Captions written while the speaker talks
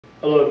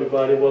Hello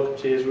everybody, welcome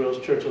to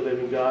Israel's Church of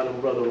Living God. I'm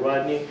Brother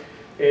Rodney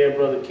and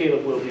Brother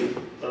Caleb will be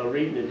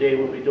reading today.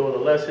 We'll be doing a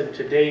lesson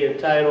today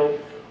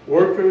entitled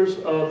Workers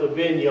of the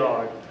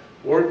Vineyard.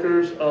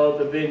 Workers of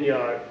the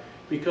Vineyard,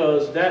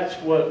 because that's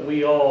what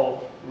we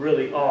all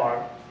really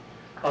are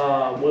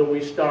when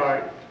we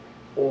start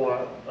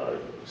or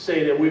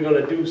say that we're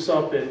going to do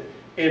something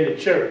in the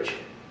church,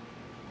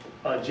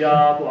 a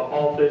job or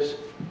office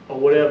or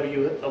whatever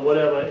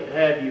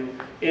have you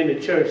in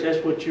the church.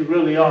 That's what you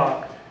really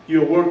are.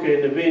 You're a worker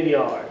in the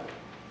vineyard.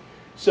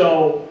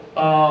 So,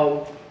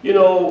 you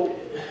know,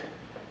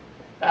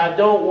 I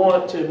don't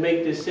want to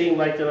make this seem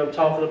like that I'm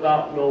talking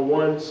about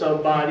one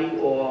somebody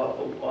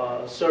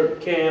or a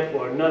certain camp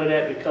or none of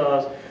that,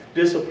 because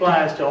this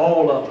applies to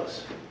all of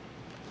us,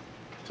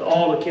 to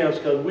all the camps,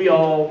 because we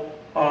all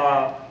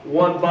are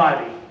one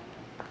body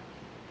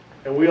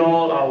and we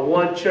all are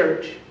one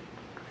church.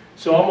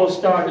 So I'm going to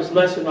start this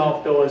lesson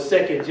off though in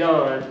 2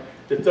 John,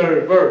 the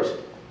 3rd verse.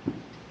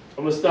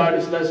 I'm going to start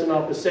this lesson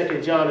off in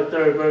 2 John, the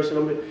 3rd verse,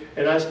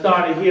 and I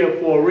started here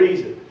for a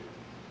reason.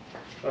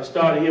 I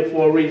started here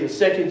for a reason.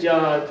 2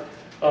 John,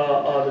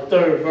 the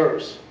 3rd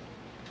verse.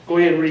 Go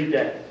ahead and read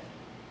that.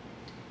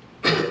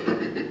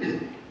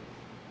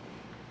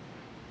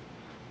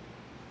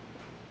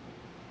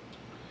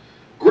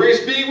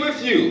 Grace be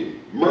with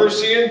you,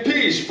 mercy and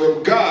peace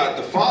from God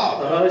the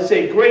Father. It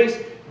say, grace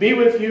be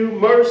with you,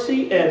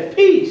 mercy and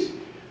peace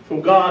from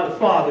God the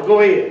Father.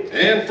 Go ahead.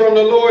 And from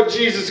the Lord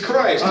Jesus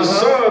Christ, the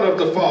Son of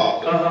the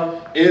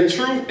Father, in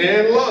truth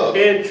and love.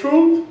 In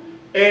truth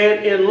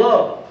and in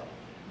love.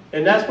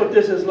 And that's what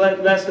this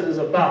lesson is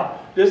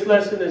about. This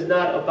lesson is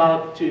not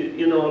about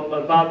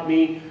about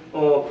me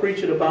or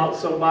preaching about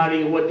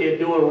somebody and what they're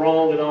doing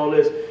wrong and all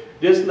this.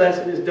 This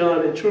lesson is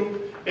done in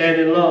truth and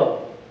in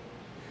love,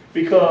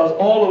 because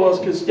all of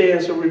us can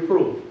stand some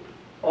reproof.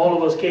 All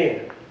of us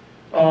can.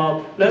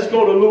 Let's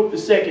go to Luke the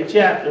 2nd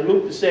chapter.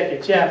 Luke the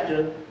 2nd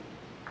chapter.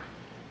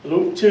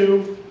 Luke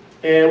 2,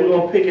 and we're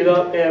going to pick it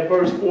up at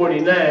verse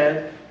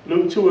 49.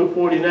 Luke 2 and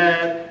 49,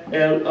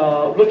 and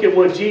look at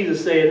what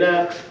Jesus said.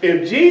 Now,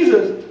 if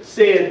Jesus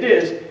said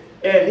this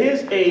at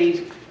his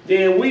age,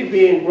 then we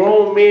being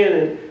grown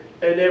men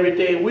and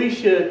everything, we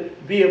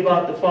should be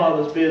about the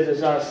Father's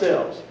business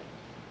ourselves.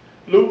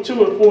 Luke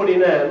 2 and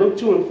 49. Luke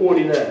 2 and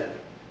 49.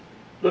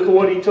 Look at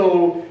what he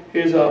told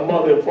his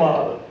mother and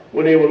father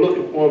when they were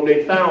looking for him.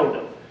 They found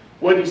him.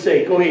 What did he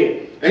say? Go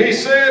ahead. And he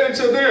said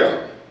unto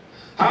them,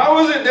 how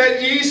is it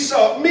that ye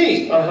sought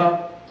me?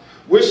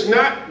 Which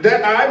not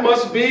that I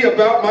must be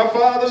about my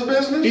Father's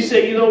business? He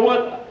said, you know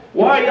what?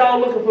 Why are y'all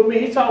looking for me?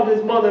 He talked to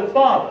his mother and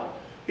father.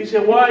 He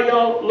said, why are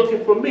y'all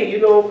looking for me?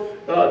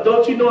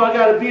 Don't you know I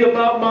got to be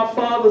about my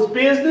Father's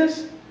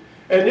business?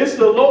 And this is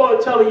the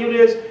Lord telling you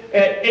this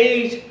at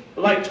age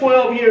like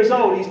 12 years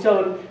old. He's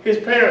telling his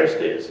parents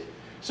this.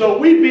 So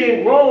we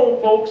being grown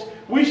folks,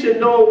 we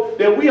should know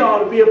that we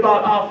ought to be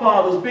about our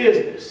Father's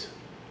business.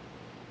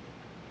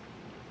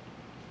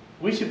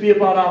 We should be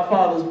about our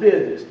Father's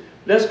business.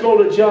 Let's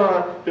go to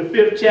John, the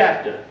 5th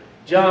chapter,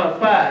 John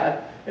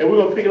 5, and we're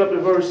going to pick it up in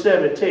verse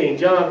 17.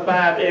 John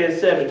 5 and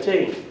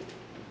 17.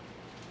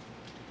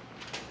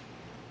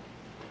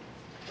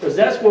 Because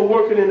that's what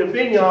working in the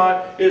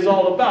vineyard is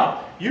all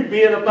about. You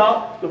being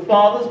about the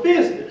Father's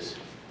business.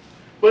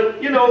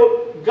 But,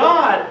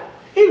 God,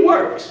 he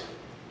works.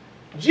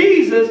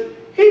 Jesus,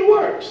 he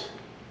works.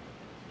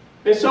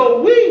 And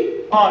so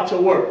we are to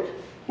work.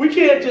 We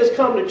can't just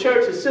come to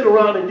church and sit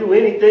around and do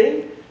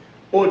anything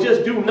or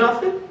just do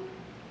nothing.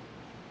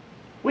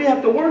 We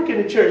have to work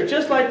in the church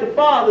just like the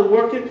Father is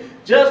working,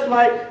 just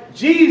like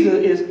Jesus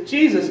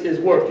is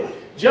working.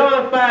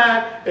 John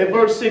 5 and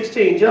verse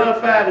 16. John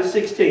 5 and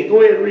 16.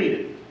 Go ahead and read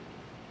it.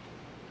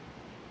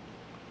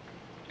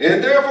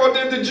 And therefore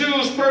did the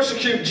Jews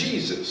persecute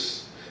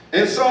Jesus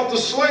and sought to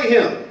slay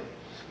him,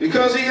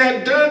 because he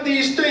had done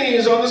these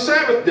things on the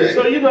Sabbath day.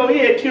 So, he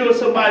had killed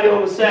somebody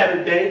on the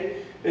Sabbath day.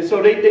 And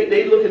so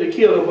they looking to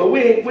kill him. But we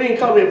ain't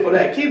come in for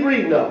that. Keep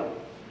reading though.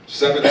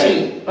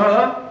 17.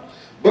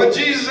 But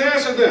Jesus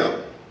answered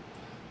them,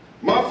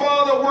 my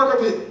Father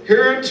worketh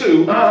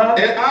hereunto,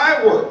 and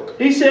I work.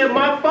 He said,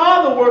 my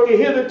Father worketh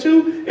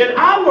hitherto, and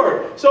I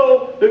work.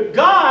 So the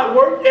God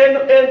worked,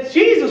 and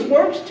Jesus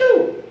works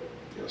too.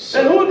 Yes, sir.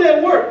 And who did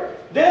that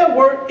work? Their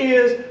work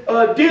is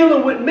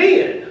dealing with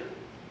men.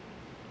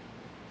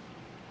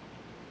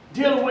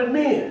 Dealing with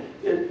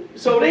men.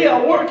 So they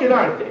are working,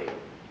 aren't they?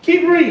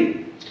 Keep reading.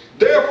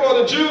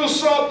 Therefore the Jews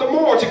sought the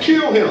more to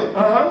kill him,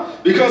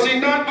 because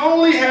he not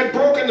only had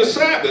broken the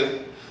Sabbath,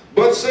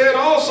 but said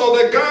also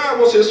that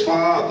God was his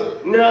Father.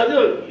 Now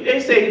look,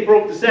 they say he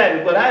broke the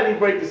Sabbath, but how did he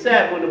break the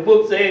Sabbath when the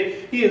book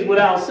said he is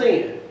without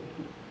sin?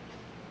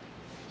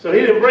 So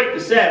he didn't break the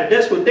Sabbath.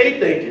 That's what they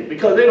thinking,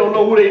 because they don't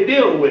know who they're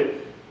dealing with.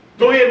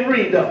 Go ahead and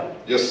read though.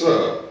 Yes,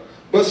 sir.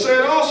 But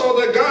said also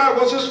that God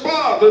was his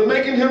Father,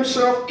 making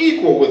himself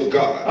equal with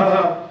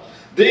God.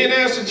 Then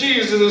answered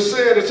Jesus and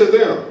said unto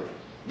them,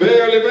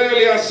 verily,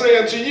 verily, I say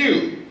unto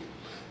you,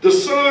 The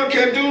Son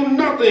can do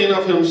nothing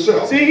of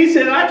himself. See, he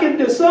said,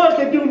 the Son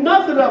can do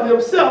nothing of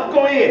himself.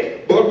 Go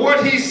ahead. But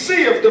what he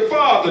seeth the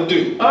Father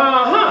do.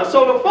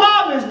 So the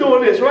Father is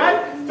doing this,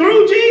 right?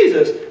 Through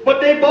Jesus. But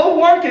they both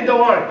working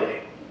though, aren't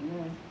they?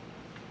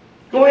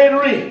 Go ahead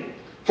and read.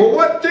 For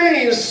what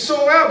things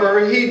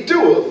soever he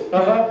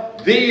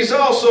doeth, these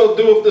also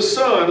doeth the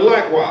Son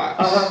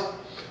likewise.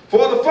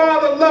 For the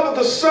Father loveth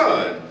the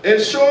Son,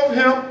 and showeth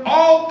him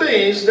all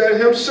things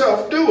that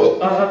himself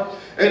doeth.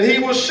 And he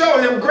will show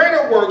him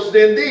greater works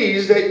than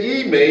these, that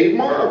ye may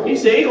marvel. He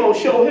said he's going to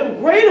show him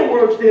greater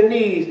works than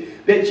these,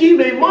 that ye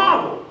may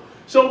marvel.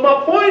 So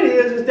my point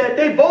is that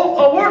they both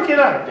are working,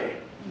 aren't they?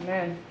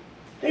 Amen.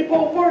 They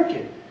both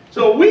working.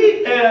 So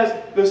we, as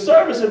the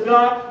servants of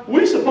God,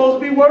 we're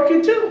supposed to be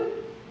working too.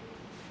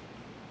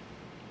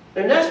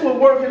 And that's what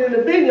working in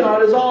the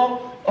vineyard is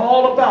all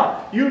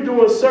about. You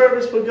doing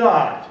service for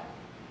God.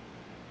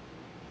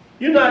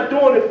 You're not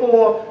doing it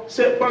for,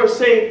 per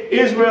se,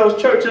 Israel's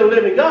Church of the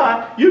Living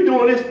God. You're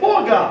doing this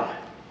for God.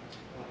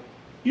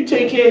 You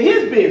take care of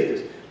his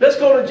business. Let's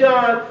go to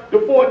John, the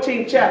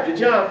 14th chapter,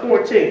 John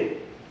 14.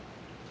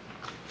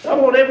 I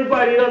want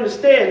everybody to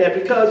understand that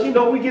because, you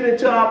know, we get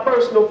into our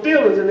personal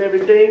feelings and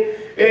everything.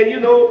 And, you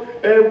know,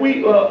 and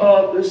we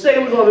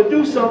say we're going to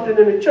do something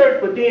in the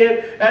church, but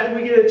then after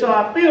we get into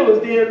our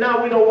feelings, then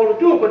now we don't want to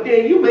do it. But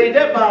then you made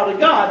that vow to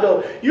God,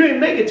 though. You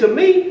didn't make it to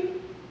me.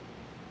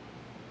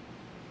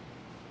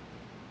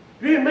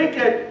 You didn't make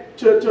that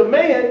to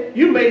man.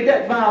 You made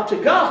that vow to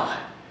God.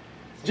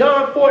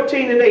 John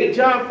 14 and 8.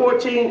 John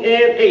 14 and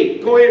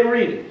 8. Go ahead and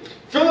read it.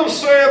 Philip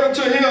said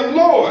unto him,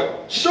 Lord,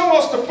 show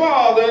us the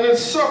Father, and it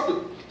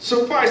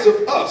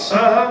sufficeth us.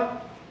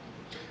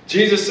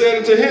 Jesus said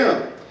unto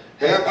him,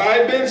 have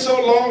I been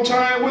so long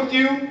time with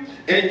you,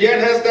 and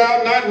yet hast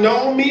thou not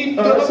known me?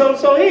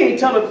 So he ain't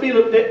telling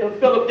Philip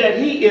that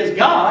he is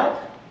God,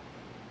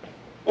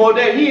 or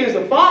that he is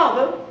the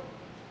Father.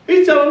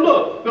 He's telling him,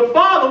 look, the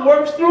Father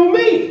works through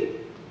me.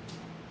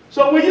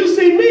 So when you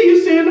see me,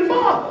 you see the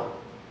Father.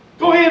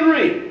 Go ahead and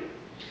read.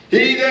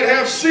 He that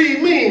hath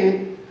seen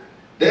me,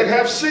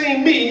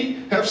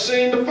 have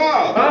seen the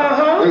Father.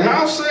 And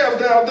how sayest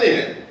thou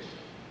then,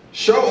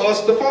 show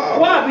us the Father?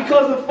 Why?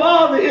 Because the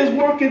Father is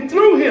working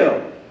through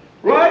him,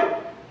 right?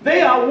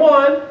 They are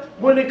one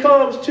when it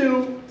comes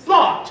to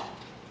thought,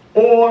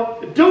 or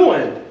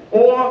doing,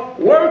 or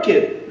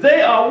working.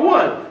 They are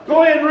one.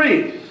 Go ahead and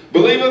read.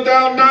 Believest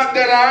thou not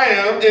that I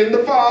am in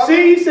the Father?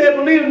 See, he said,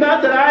 believe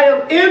not that I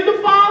am in the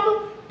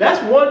Father?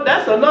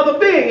 That's another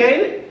being,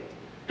 ain't it?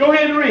 Go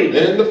ahead and read.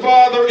 And the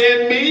Father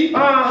in me?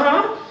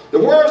 The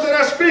words that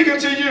I speak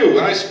unto you,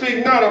 I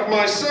speak not of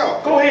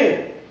myself. Go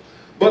ahead.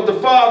 But the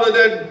Father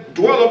that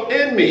dwelleth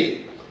in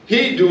me,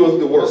 he doeth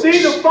the works.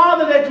 See, the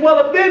Father that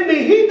dwelleth in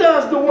me, he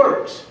does the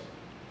works.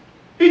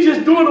 He's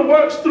just doing the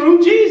works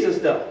through Jesus,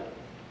 though.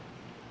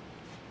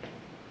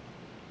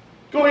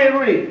 Go ahead and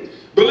read.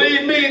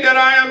 Believe me that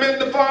I am in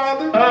the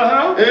Father,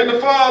 and the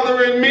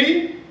Father in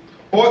me,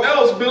 or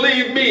else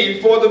believe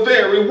me for the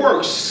very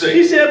works' sake.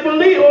 He said,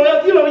 believe, or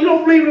else, you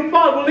don't believe in the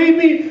Father, believe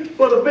me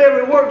for the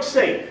very works'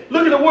 sake.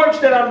 Look at the works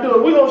that I'm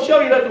doing. We're going to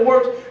show you that the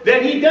works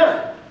that he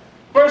done.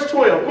 Verse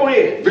 12, go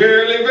ahead.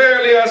 Verily,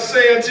 verily, I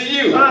say unto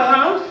you,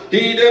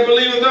 he that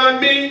believeth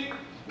on me,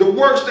 the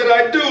works that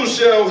I do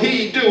shall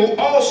he do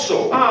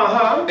also.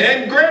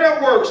 And greater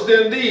works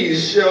than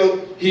these shall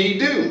he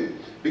do,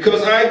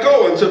 because I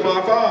go unto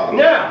my Father.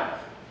 Now,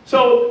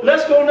 so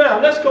let's go now.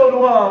 Let's go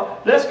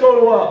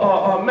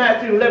to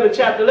Matthew 11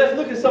 chapter. Let's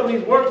look at some of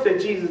these works that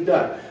Jesus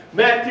done.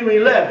 Matthew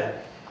 11.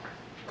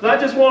 Because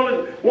I just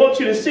want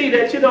you to see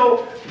that, you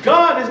know,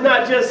 God is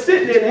not just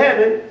sitting in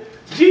heaven.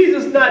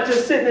 Jesus is not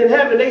just sitting in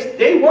heaven.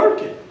 They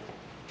working.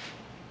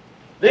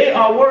 They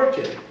are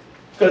working.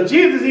 Because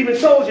Jesus even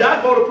told you,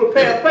 I go to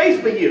prepare a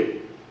place for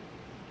you.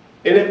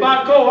 And if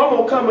I go, I'm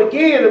going to come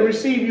again and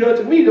receive you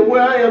unto me. To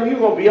where I am, you're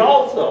going to be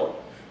also.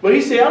 But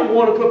he said, I'm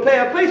going to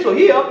prepare a place. So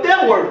he up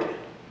there working.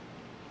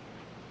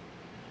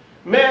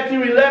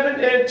 Matthew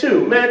 11 and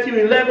 2. Matthew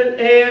 11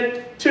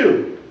 and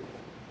 2.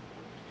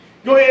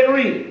 Go ahead and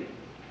read it.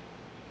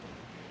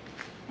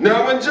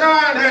 Now when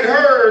John had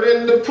heard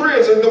in the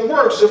prison the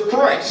works of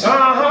Christ,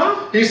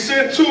 he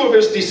sent 2 of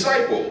his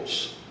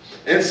disciples,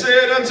 and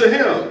said unto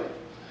him,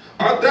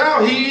 art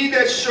thou he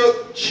that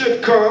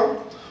should come,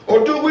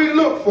 or do we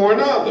look for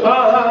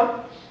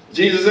another?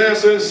 Jesus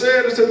answered and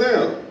said unto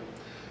them,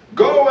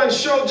 go and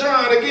show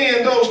John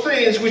again those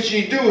things which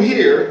ye do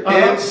hear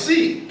and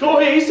see. Go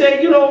ahead. He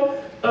said, you know,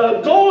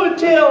 go and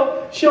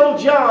show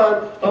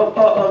John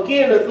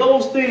again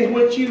those things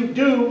which you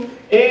do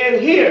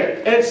and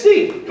hear and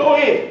see. Go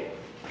ahead.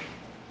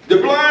 The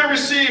blind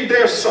receive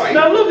their sight.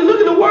 Now look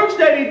at the works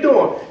that he's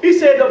doing. He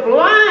said the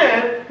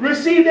blind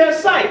receive their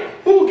sight.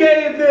 Who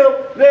gave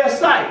them their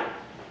sight?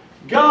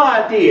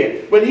 God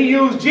did. But he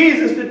used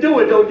Jesus to do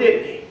it though,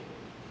 didn't he?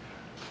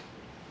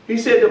 He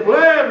said the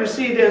blind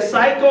receive their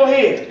sight. Go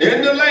ahead.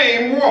 And the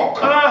lame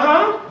walk.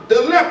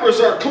 The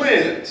lepers are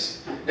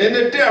cleansed, and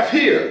the deaf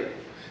hear.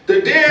 The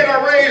dead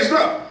are raised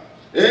up,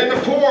 And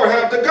the poor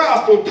have the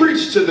gospel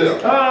preached to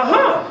them.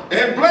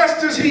 And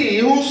blessed is he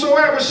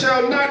whosoever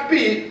shall not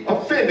be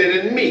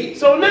offended in me.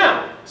 So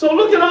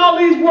look at all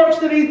these works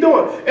that he's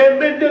doing.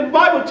 And the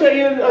Bible tells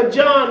you in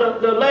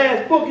John, the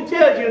last book, it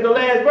tells you in the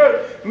last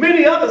verse,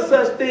 many other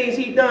such things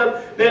he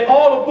done that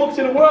all the books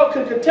in the world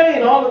can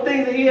contain, all the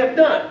things that he have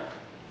done.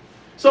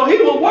 So he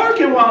was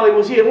working while he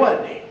was here,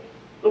 wasn't he?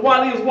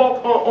 While he was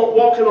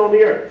walking on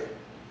the earth.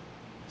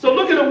 So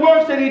look at the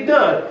works that he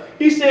done.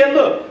 He said,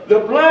 look,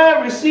 the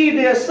blind receive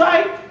their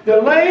sight,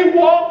 the lame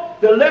walk,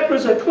 the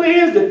lepers are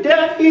cleansed, the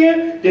deaf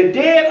hear, the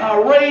dead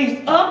are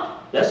raised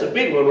up. That's a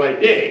big one right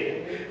there.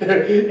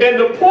 And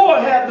the poor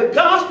have the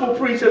gospel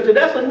preached unto them.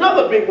 That's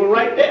another big one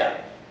right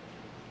there.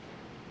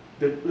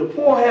 The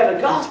poor had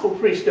the gospel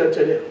preached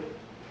unto them.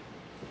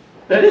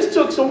 Now this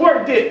took some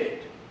work, didn't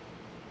it?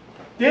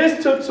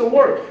 This took some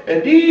work.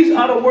 And these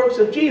are the works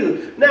of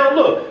Jesus. Now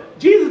look.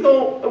 Jesus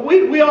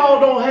we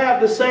all don't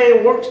have the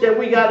same works that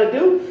we got to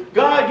do.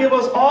 God give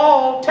us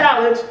all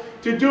talents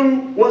to do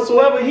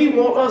whatsoever he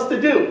wants us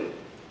to do.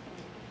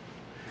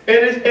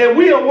 And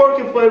we are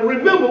working for,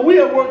 remember, we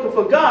are working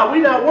for God.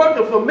 We're not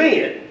working for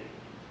men.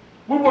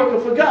 We're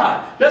working for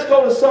God. Let's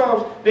go to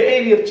Psalms, the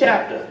 80th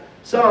chapter.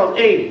 Psalms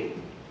 80.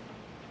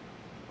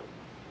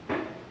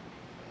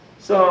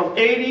 Psalms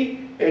 80.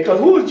 Because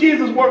who is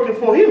Jesus working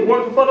for? He was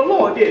working for the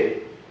Lord, didn't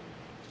he?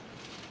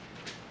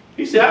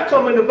 He said, I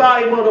come in the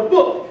volume of the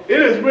book.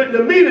 It is written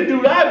to me to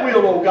do thy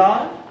will, O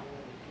God.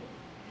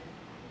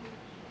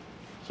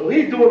 So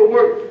he's doing the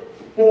work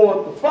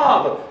for the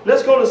Father.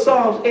 Let's go to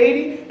Psalms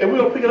 80, and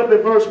we'll pick it up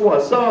at verse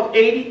 1. Psalms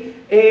 80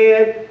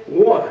 and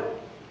 1.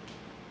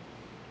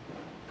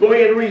 Go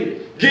ahead and read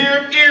it. Give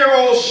ear,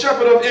 O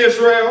shepherd of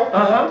Israel.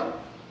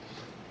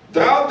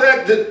 Thou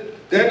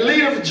that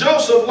leadeth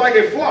Joseph like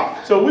a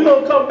flock. So we're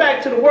going to come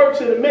back to the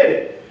works in a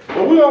minute.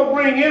 But we're going to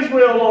bring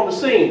Israel on the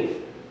scene.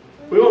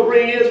 We're going to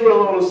bring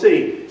Israel on the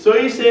scene. So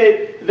he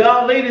said,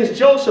 thou leadest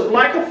Joseph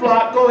like a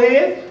flock. Go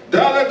ahead.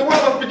 Thou that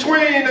dwellest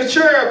between the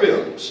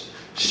cherubims,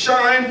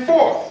 shine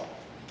forth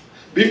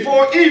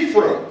before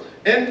Ephraim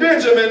and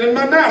Benjamin and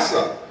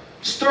Manasseh.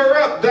 Stir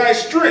up thy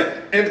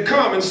strength and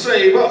come and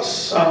save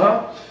us.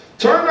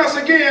 Turn us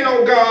again,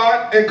 O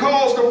God, and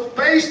cause the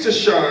face to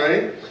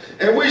shine,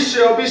 and we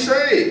shall be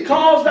saved.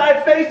 Cause thy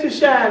face to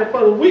shine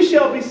upon us. We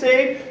shall be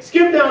saved.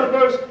 Skip down to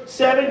verse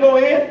 7. Go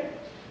ahead.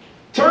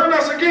 Turn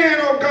us again,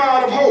 O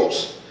God of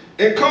hosts,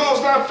 and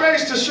cause thy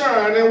face to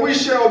shine, and we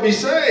shall be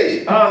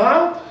saved.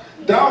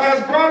 Thou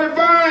hast brought a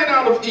vine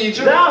out of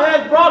Egypt. Thou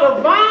hast brought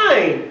a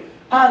vine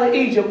out of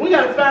Egypt. We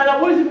got to find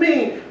out, what does it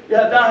mean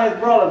that thou hast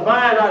brought a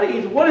vine out of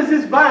Egypt? What is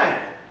this vine?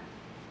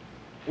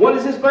 What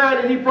is this vine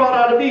that he brought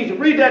out of Egypt?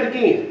 Read that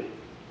again.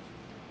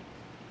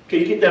 Can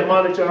you get that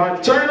monitor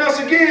on? Turn us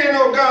again,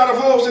 O God of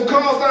hosts, and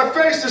cause thy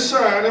face to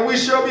shine, and we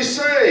shall be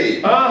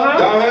saved.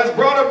 Thou hast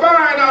brought a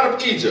vine out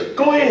of Egypt.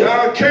 Go ahead. Thou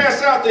hast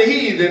cast out the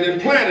heathen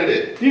and planted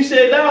it. You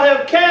said, thou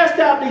hast cast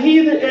out the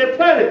heathen and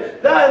planted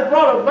it. Thou hast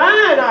brought a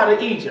vine out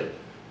of Egypt.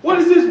 What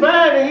is this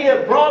vine that he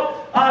has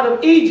brought out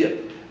of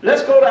Egypt?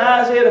 Let's go to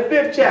Isaiah, the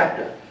 5th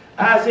chapter.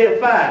 Isaiah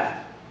 5.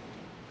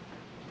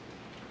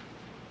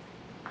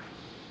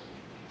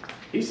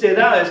 He said,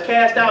 thou hast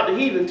cast out the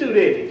heathen too,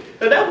 didn't he?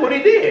 And that's what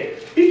he did.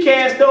 He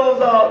cast those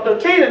the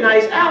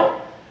Canaanites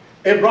out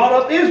and brought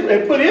up Israel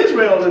and put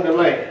Israel in the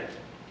land.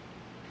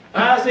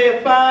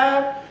 Isaiah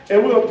 5,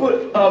 and we'll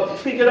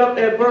pick it up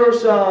at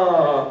verse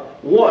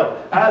 1.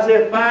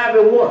 Isaiah 5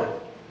 and 1.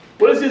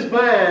 What is this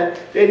vine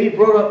that he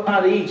brought up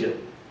out of Egypt?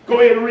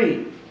 Go ahead and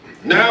read.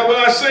 Now will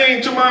I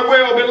sing to my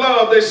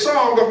well-beloved a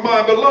song of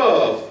my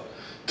beloved,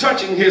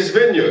 touching his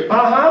vineyard.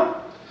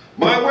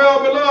 My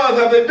well-beloved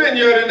have a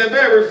vineyard in a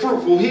very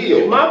fruitful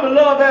hill. My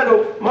beloved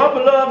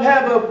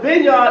have a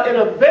vineyard in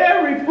a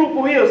very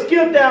fruitful hill.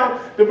 Skip down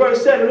to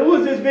verse 7. Who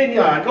is this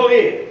vineyard? Go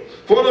ahead.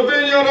 For the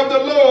vineyard of the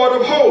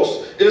Lord of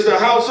hosts is the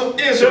house of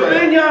Israel. The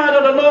vineyard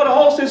of the Lord of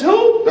hosts is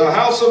who? The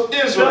house of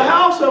Israel. The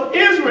house of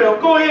Israel.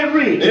 Go ahead and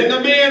read. And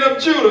the men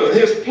of Judah,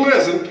 his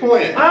pleasant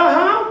plant.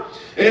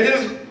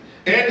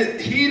 And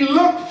he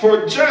looked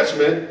for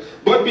judgment,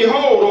 but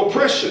behold,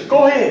 oppression.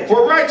 Go ahead.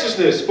 For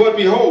righteousness, but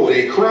behold,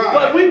 a cry.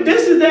 But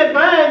this is that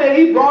vine that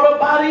he brought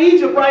up out of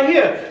Egypt right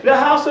here. The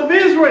house of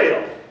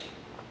Israel.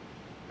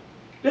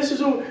 This is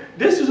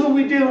who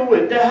we dealing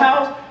with. The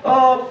house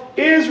of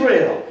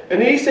Israel.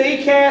 And he said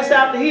he cast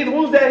out the heathen.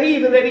 What was that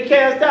heathen that he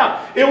cast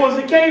out? It was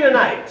the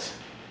Canaanites.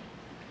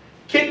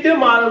 Kicked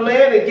them out of the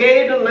land and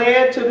gave the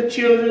land to the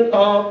children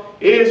of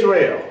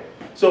Israel.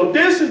 So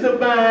this is the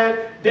vine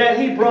that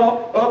he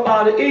brought up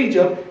out of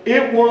Egypt.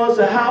 It was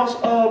the house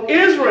of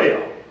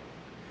Israel.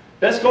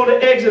 Let's go to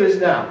Exodus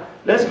now.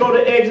 Let's go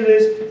to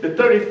Exodus, the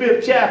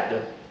 35th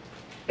chapter.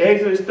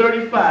 Exodus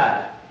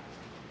 35.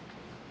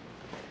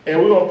 And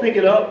we're going to pick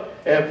it up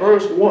at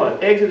verse 1.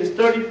 Exodus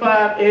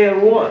 35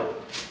 and 1.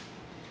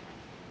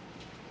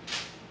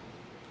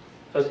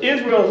 Because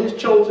Israel is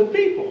his chosen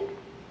people.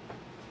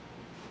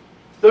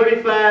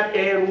 35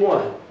 and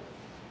 1.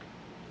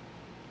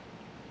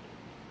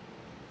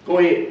 Go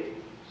ahead.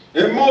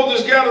 And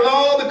Moses gathered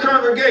all the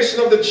congregation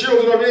of the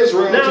children of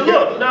Israel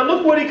together. Now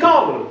look what he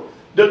called them.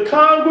 The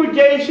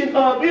congregation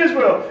of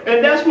Israel.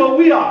 And that's what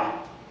we are.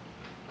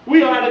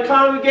 We are the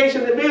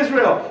congregation of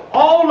Israel.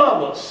 All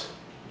of us.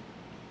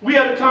 We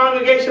are the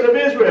congregation of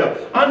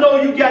Israel. I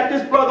know you got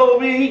this brother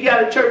over here, he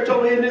got a church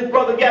over here, and this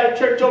brother got a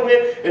church over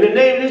here, and the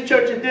name of this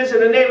church is this,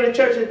 and the name of the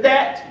church is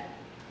that.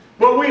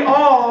 But we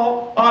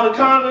all are the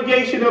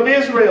congregation of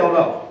Israel,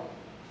 though.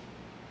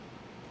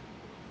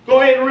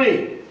 Go ahead and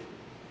read.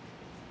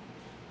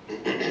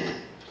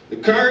 The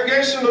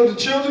congregation of the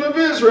children of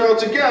Israel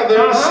together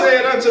and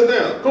said unto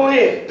them, Go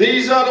ahead.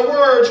 These are the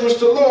words which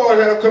the Lord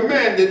hath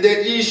commanded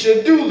that ye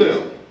should do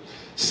them.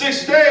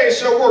 6 days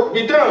shall work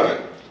be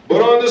done.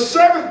 But on the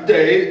 7th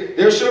day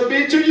there shall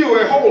be to you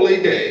a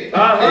holy day,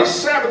 a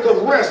Sabbath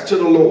of rest to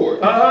the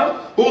Lord.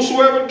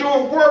 Whosoever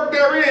doeth work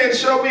therein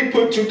shall be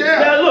put to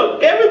death. Now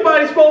look,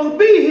 everybody's supposed to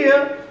be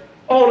here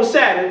on the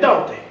Sabbath,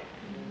 don't they?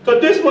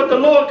 Because this is what the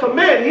Lord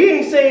commanded. He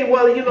ain't saying,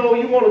 well, you know,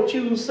 you want to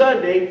choose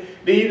Sunday,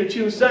 then you can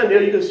choose Sunday,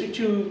 or you can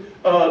choose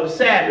the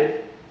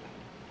Sabbath.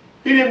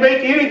 He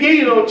didn't give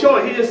you no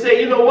choice. He just said,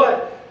 you know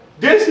what?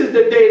 This is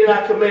the day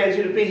that I command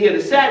you to be here,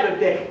 the Sabbath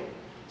day.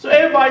 So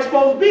everybody's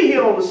supposed to be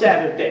here on the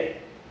Sabbath day.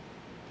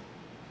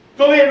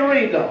 Go ahead and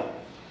read though.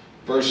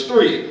 Verse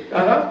 3.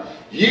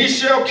 Ye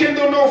shall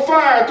kindle no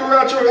fire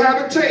throughout your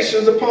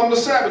habitations upon the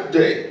Sabbath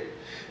day.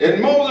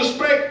 And Moses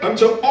spake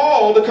unto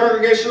all the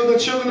congregation of the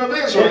children of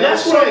Israel. And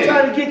that's what I'm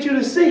trying to get you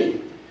to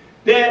see.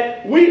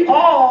 That we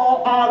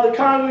all are the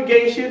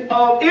congregation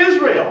of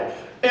Israel.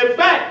 In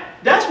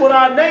fact, that's what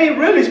our name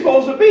really is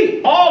supposed to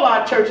be. All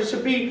our churches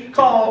should be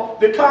called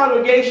the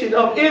congregation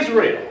of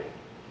Israel.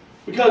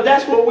 Because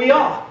that's what we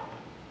are.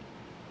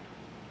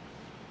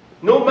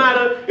 No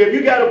matter if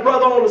you got a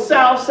brother on the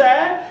south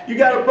side, you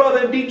got a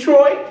brother in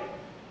Detroit,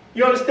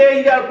 you understand,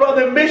 you got a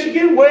brother in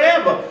Michigan,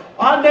 wherever.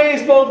 Our name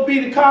is supposed to be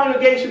the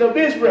congregation of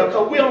Israel,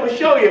 because we're going to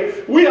show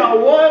you we are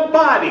one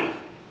body,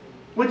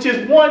 which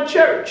is one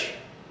church.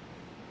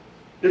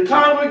 The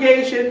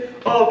congregation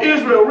of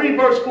Israel. Read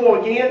verse 4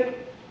 again.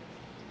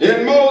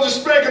 And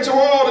Moses spake unto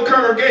all the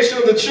congregation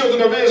of the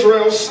children of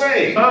Israel,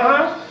 saying,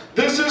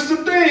 This is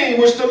the thing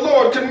which the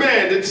Lord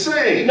commanded,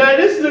 saying. Now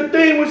this is the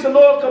thing which the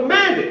Lord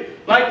commanded.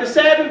 Like the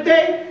Sabbath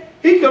day,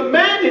 he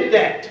commanded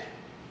that.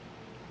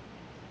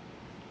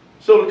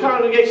 So the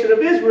congregation of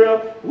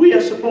Israel, we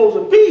are supposed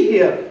to be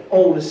here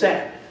on the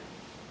Sabbath.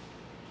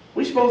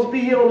 We're supposed to be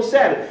here on the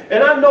Sabbath.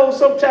 And I know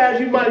sometimes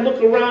you might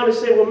look around and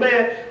say, well,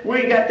 man, we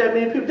ain't got that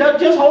many people.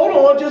 Just hold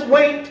on, just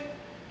wait.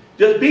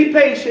 Just be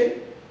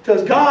patient,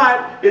 because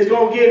God is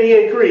going to get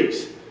the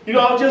increase. You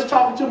know, I was just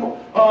talking to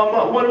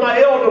one of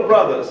my elder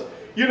brothers.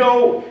 You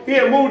know, he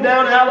had moved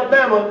down to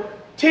Alabama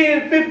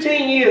 10,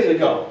 15 years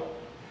ago.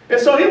 And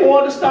so he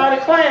wanted to start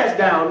a class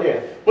down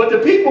there. But the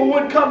people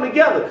wouldn't come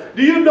together.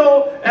 Do you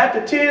know,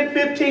 after 10,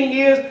 15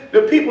 years,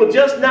 the people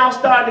just now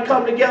starting to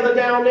come together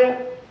down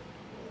there?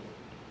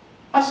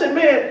 I said,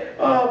 man,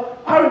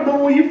 I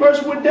remember when you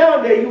first went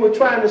down there, you were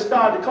trying to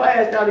start the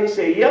class down there. He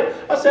said, yep.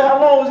 I said, how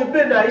long has it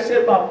been now? He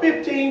said, about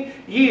 15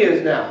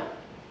 years now.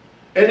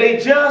 And they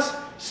just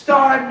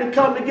starting to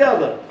come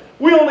together.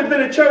 We only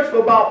been in church for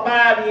about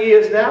 5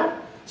 years now.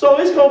 So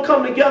it's going to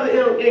come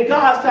together in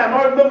God's time.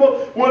 I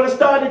remember when I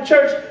started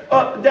church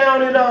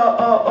down in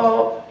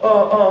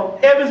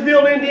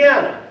Evansville,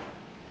 Indiana.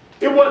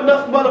 It wasn't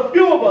nothing but a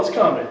few of us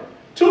coming.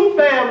 2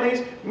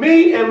 families,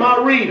 me and my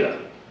reader,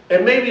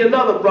 and maybe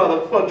another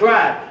brother for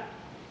driving.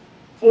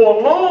 For a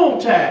long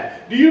time.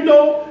 Do you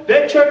know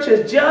that church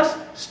has just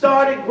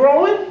started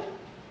growing?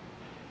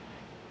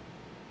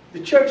 The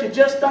church has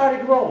just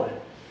started growing.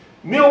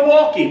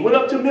 Milwaukee, went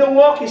up to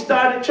Milwaukee,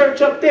 started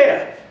church up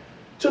there.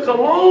 Took a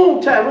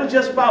long time. It was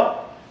just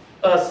about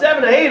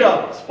 7 or 8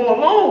 of us for a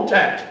long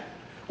time.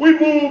 We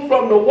moved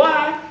from the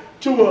Y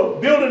to a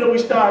building that we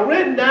started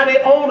renting. Now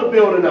they own a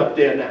building up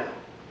there now.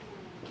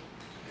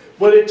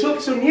 But it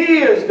took some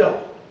years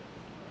though.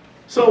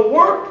 So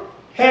work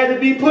had to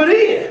be put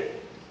in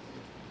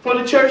for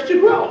the church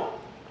to grow.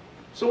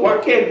 So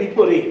work had to be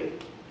put in.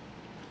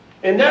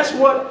 And that's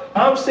what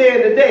I'm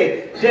saying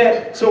today,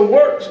 that some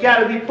work's got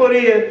to be put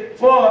in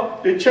for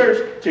the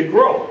church to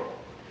grow.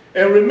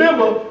 And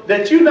remember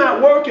that you're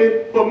not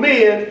working for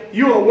men,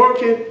 you are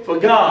working for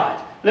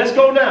God. Let's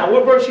go now.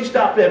 What verse you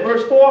stopped at?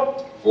 Verse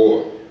 4?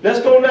 4. Let's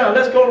go now.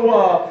 Let's go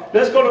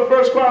to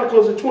 1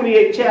 Chronicles, the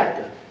 28th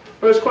chapter.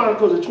 1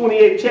 Chronicles, the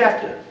 28th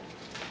chapter.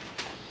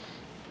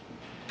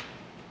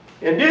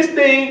 And this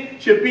thing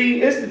should be,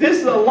 this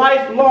is a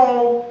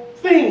lifelong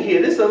thing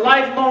here. This is a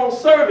lifelong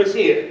service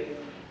here.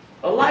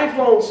 A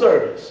lifelong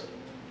service.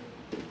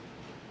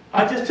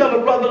 I just tell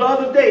a brother the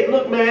other day,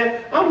 look,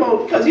 man, I'm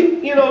on, because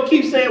he, you know,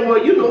 keeps saying,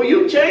 well, you know,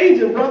 you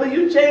changing, brother,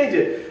 you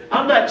changing.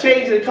 I'm not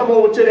changing to come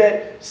over to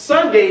that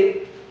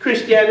Sunday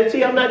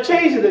Christianity. I'm not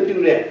changing to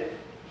do that.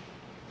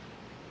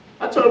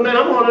 I told him, man,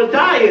 I'm going to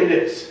die in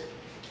this.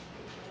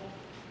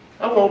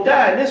 I'm going to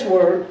die in this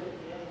word.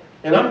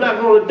 And I'm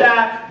not going to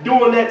die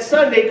doing that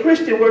Sunday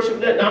Christian worship.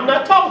 I'm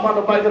not talking about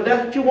nobody. If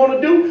that's what you want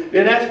to do,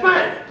 then that's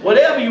fine.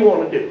 Whatever you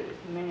want to do.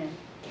 Amen.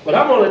 But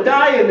I'm going to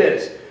die in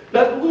this.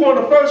 We're going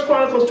to 1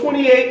 Chronicles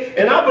 28,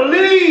 and I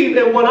believe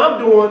in what I'm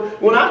doing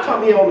when I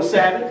come here on the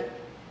Sabbath.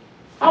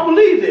 I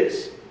believe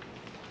this.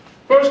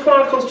 1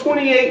 Chronicles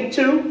 28 and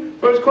 2.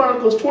 1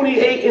 Chronicles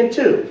 28 and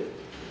 2.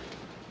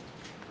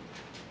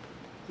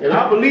 And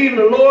I believe in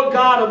the Lord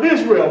God of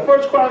Israel.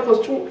 1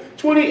 Chronicles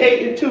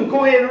 28 and 2.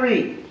 Go ahead and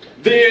read.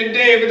 Then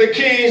David the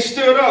king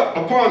stood up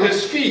upon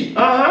his feet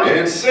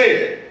and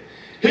said,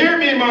 hear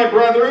me, my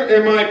brethren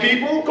and my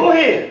people. Go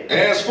ahead.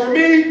 As for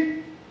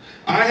me,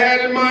 I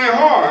had in my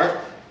heart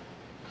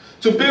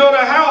to build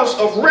a house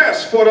of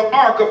rest for the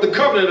ark of the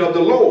covenant of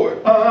the Lord,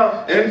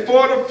 and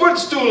for the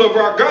footstool of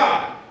our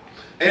God,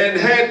 and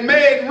had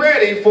made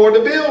ready for the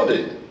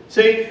building.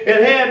 See,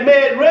 and had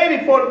made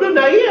ready for the building.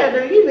 Now,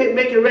 he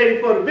make it ready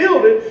for the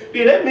building.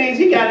 Yeah, that means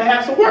he got to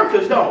have some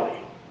workers, don't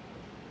he?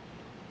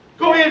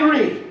 Go ahead and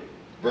read.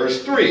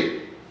 Verse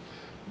 3.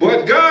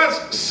 But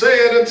God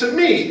said unto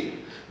me,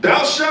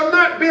 thou shalt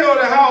not build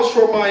a house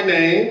for my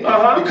name,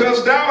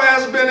 because thou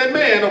hast been a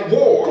man of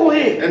war. Go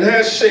ahead. And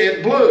hast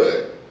shed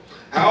blood.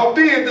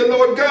 Howbeit the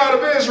Lord God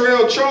of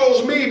Israel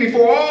chose me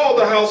before all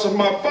the house of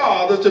my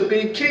father to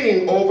be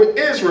king over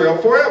Israel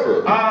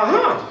forever.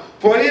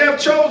 For he hath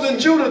chosen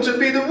Judah to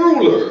be the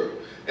ruler,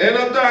 and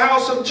of the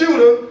house of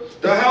Judah,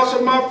 the house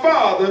of my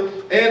father,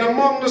 and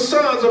among the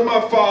sons of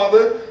my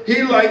father,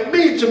 he liked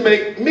me to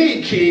make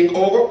me king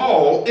over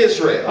all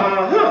Israel.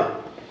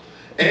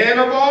 And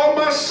of all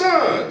my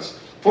sons,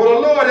 for the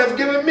Lord hath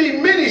given me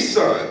many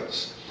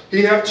sons.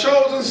 He hath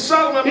chosen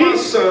Solomon my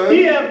son.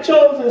 He hath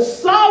chosen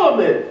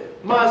Solomon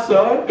my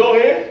son. Go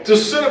ahead. To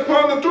sit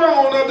upon the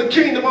throne of the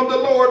kingdom of the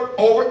Lord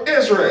over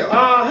Israel.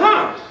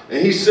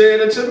 And he said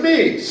unto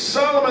me,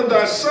 Solomon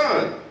thy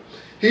son,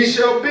 he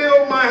shall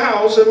build my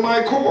house and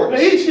my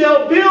courts. He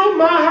shall build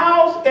my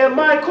house and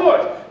my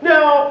courts.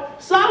 Now,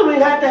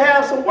 Solomon had to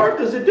have some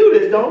workers to do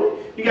this, don't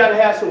he? You got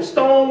to have some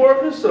stone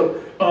workers,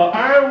 some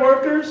iron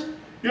workers.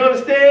 You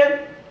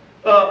understand?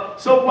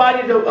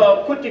 Somebody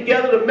to put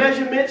together the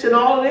measurements and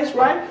all of this,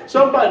 right?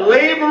 Somebody,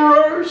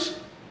 laborers.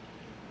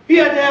 He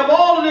had to have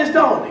all of this,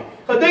 don't he?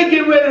 Because they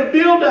get ready to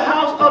build the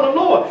house of the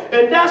Lord.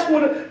 And that's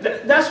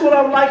what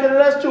I'm likening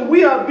us to.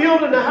 We are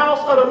building the house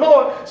of the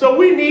Lord, so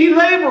we need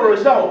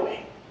laborers, don't we?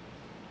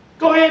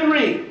 Go ahead and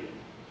read.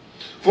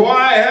 For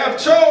I have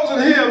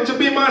chosen him to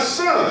be my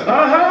son,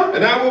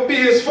 and I will be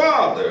his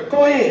father.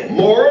 Go ahead.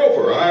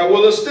 Moreover, I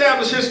will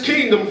establish his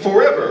kingdom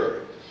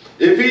forever,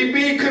 if he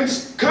be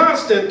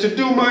constant to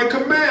do my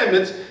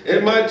commandments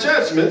and my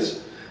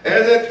judgments,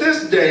 as at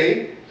this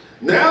day.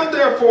 Now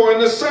therefore, in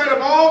the sight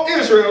of all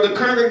Israel, the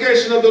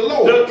congregation of the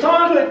Lord.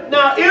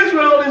 Now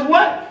Israel is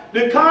what?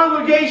 The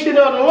congregation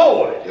of the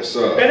Lord. Yes,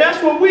 sir. And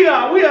that's what we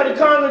are. We are the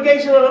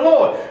congregation of the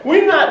Lord.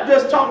 We're not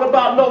just talking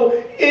about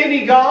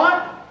any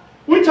God.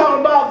 We're talking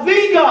about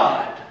the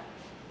God,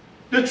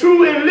 the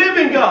true and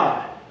living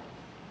God.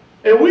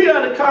 And we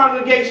are the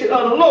congregation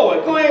of the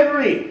Lord. Go ahead and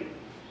read.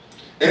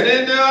 And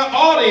in the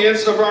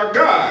audience of our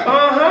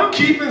God,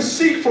 keep and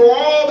seek for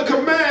all the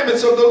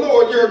commandments of the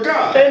Lord your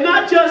God. And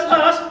not just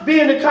us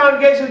being the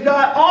congregation of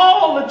God,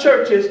 all the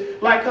churches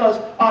like us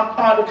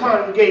are the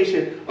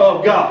congregation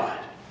of God.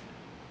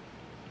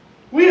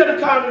 We are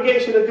the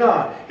congregation of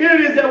God. Here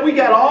it is that we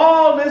got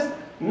all this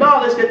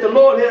knowledge that the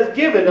Lord has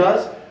given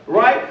us,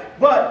 right?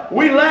 But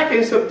we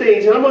lacking some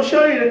things. And I'm going to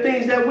show you the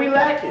things that we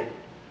lacking.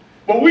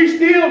 But we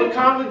still the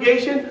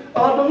congregation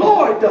of the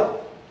Lord, though.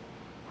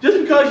 Just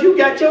because you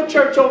got your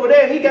church over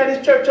there, he got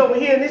his church over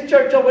here, and his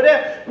church over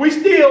there, we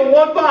still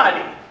one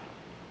body.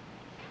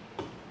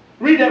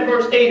 Read that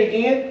verse 8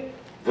 again.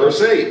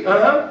 Verse 8.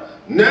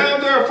 Now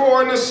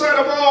therefore, in the sight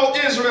of all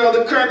Israel,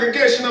 the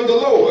congregation of the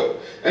Lord,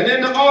 and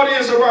in the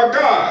audience of our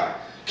God,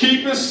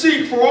 keep and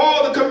seek for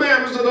all the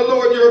commandments of the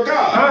Lord your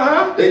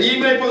God, that ye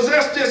may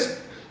possess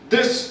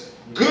this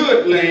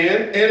good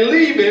land, and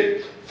leave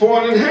it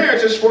for an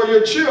inheritance for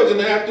your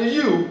children after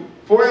you,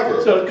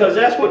 forever. So, because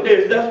that's what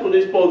they're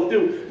supposed to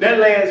do. That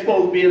land's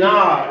supposed to be in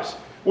ours.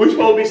 We're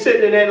supposed to be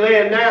sitting in that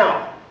land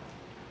now.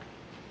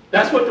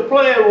 That's what the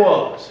plan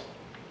was.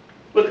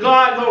 But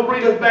God's going to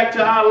bring us back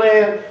to our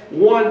land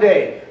one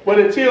day. But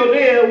until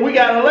then, we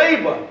got to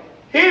labor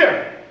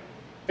here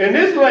in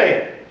this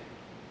land.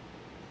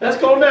 Let's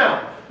go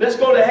now. Let's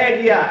go to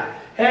Haggai.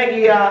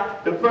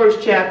 Haggai, the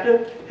first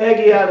chapter.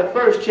 Haggai, the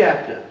first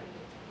chapter.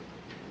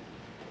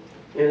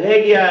 And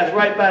Haggai is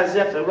right by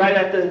Zephaniah, right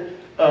after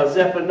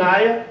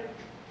Zephaniah.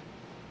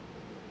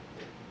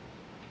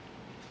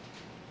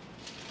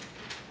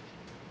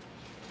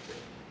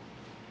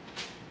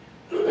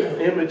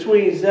 In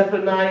between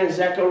Zephaniah and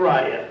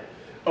Zechariah.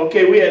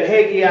 Okay, we had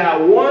Haggai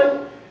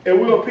 1, and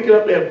we're going to pick it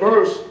up at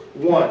verse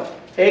 1.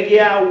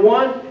 Haggai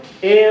 1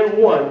 and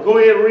 1. Go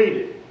ahead and read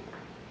it.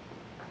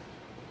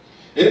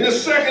 In the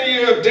second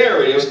year of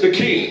Darius the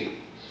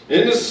king,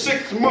 in the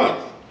 6th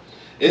month,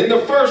 in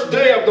the first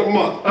day of the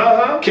month,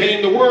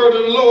 came the word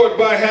of the Lord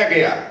by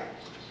Haggai,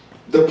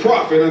 the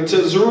prophet,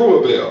 unto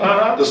Zerubbabel,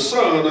 the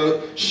son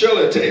of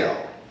Shealtiel,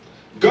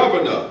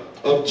 governor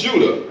of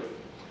Judah,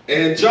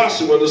 and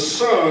Joshua, the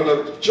son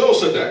of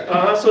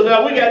Josadak. So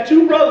now we got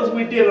two brothers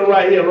we dealing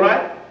right here,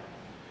 right?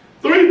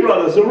 Three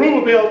brothers,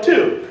 Zerubbabel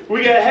too.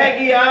 We got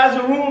Haggai,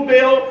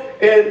 Zerubbabel,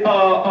 and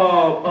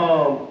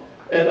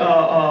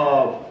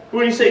who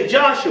do you say?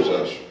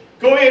 Joshua.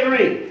 Go ahead and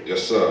read.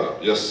 Yes, sir.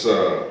 Yes,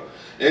 sir.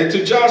 And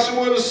to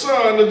Joshua the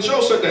son of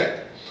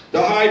Josadak,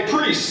 the high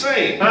priest,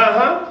 saying,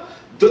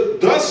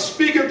 Thus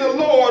speaketh the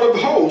Lord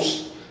of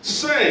hosts,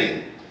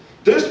 saying,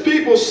 This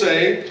people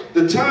say,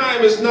 the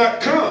time is not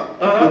come,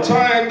 the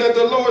time that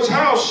the Lord's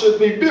house should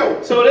be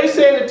built. So they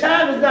say the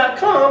time has not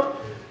come,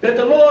 that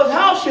the Lord's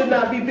house should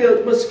not be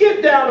built. But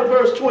skip down to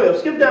verse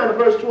 12. Skip down to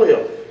verse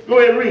 12. Go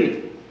ahead and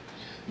read.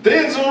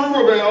 Then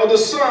Zerubbabel, the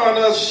son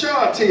of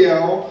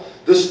Shealtiel,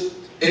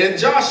 and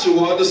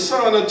Joshua, the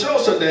son of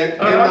Josadak, and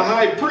the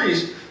high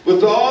priest,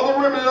 with all the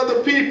remnant of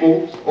the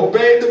people,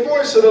 obeyed the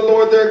voice of the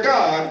Lord their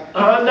God.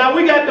 Now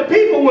we got the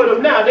people with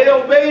them now. They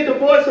obeyed the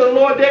voice of the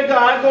Lord their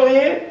God. Go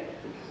ahead.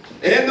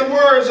 And the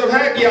words of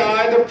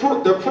Haggai, the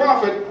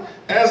prophet,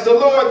 as the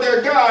Lord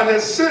their God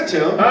has sent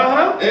him.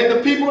 And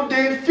the people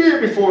did fear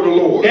before the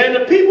Lord. And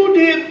the people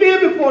did fear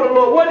before the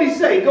Lord. What did he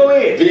say? Go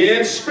ahead.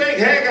 Then spake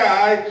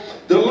Haggai,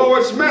 the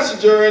Lord's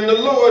messenger, and the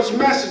Lord's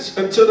message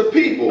unto the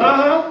people,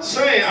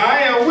 saying,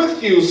 I am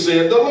with you,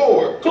 said the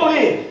Lord. Go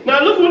ahead.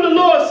 Now look what the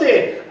Lord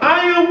said.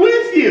 I am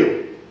with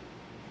you.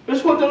 This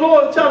is what the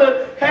Lord is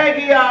telling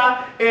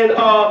Haggai and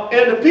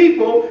the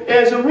people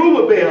and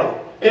Zerubbabel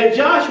and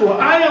Joshua.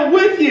 I am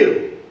with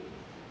you.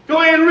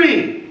 Go ahead and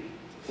read.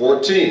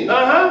 14.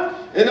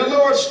 And the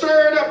Lord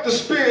stirred up the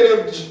spirit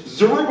of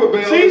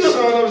Zerubbabel, the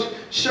son of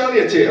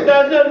Shealtiel.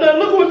 Now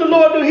look what the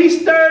Lord did. He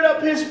stirred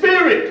up his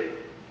spirit.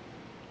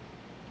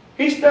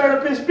 He stirred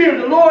up his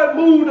spirit. The Lord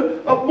moved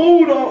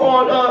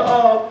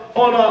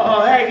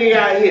on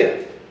Haggai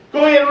here.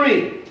 Go ahead and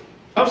read.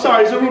 I'm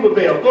sorry,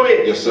 Zerubbabel. Go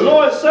ahead. Yes, sir. The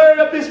Lord stirred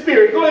up his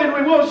spirit. Go ahead and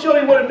read. We'll show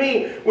you what it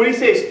means when he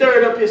says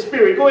stirred up his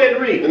spirit. Go ahead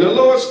and read. And the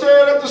Lord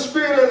stirred up the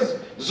spirit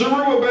of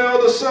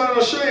Zerubbabel, the son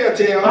of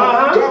Shealtiel,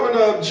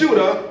 governor of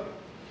Judah,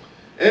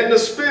 and the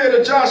spirit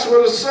of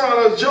Joshua, the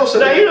son of Josadak.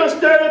 Now he done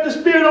stirred up the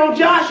spirit on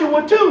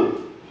Joshua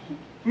too.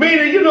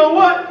 Meaning, you know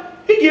what?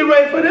 He getting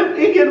ready for them.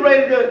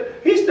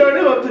 He stirred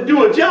them up to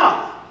do a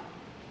job.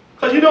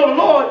 Because you know the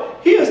Lord,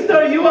 he'll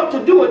stir you up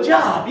to do a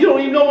job. You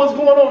don't even know what's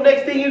going on.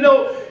 Next thing you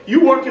know,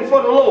 you working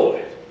for the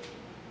Lord.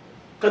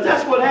 Because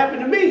that's what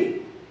happened to me.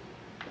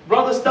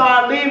 Brother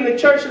started leaving the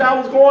church that I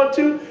was going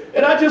to,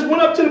 and I just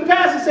went up to the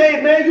pastor and said,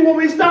 hey, man, you want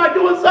me to start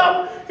doing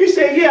something? He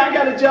said, yeah, I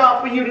got a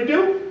job for you to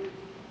do.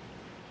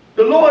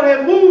 The Lord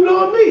has moved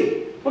on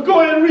me. But go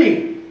ahead and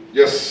read.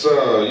 Yes,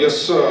 sir. Yes,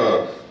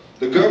 sir.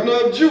 The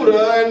governor of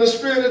Judah, and the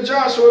spirit of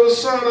Joshua, the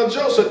son of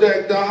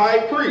Josadak, the high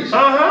priest,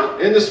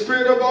 and the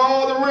spirit of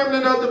all the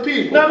remnant of the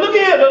people. Now look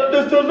here,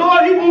 the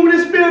Lord, he moved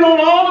his spirit on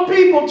all the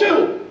people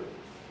too.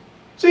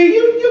 See,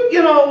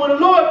 you know, when the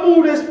Lord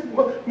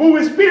moved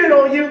his spirit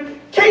on you,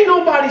 can't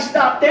nobody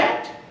stop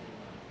that.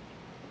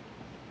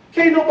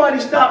 Can't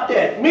nobody stop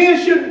that. Men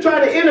shouldn't try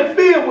to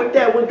interfere with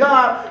that when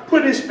God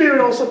put his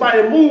spirit on somebody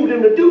and moved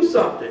them to do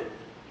something.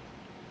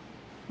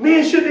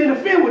 Men shouldn't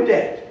interfere with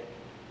that.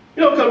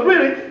 You know, because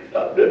really,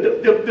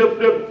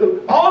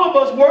 all of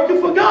us working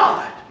for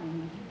God.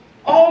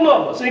 All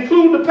of us,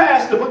 including the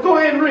pastor. But go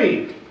ahead and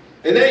read.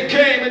 And they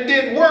came and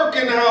did work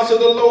in the house of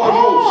the Lord.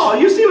 Oh,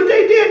 you see what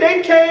they did?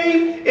 They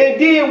came and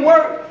did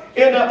work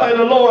in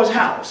the Lord's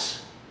house.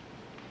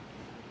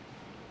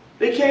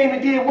 They came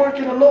and did work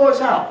in the Lord's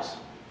house.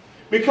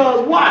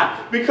 Because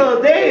why?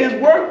 Because there is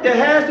work that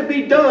has to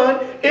be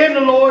done in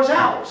the Lord's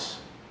house.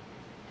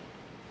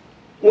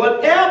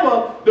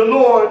 Whatever the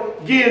Lord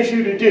gives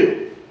you to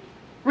do.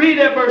 Read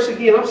that verse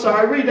again. I'm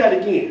sorry. Read that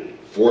again.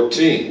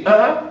 14.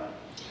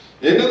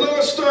 And the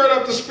Lord stirred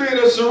up the spirit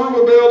of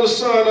Zerubbabel, the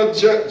son of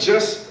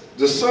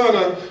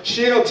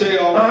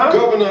Shealtiel,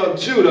 governor of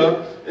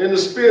Judah, and the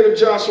spirit of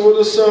Joshua,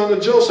 the son of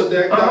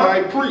Josadak, the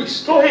high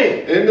priest. Go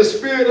ahead. And the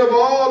spirit of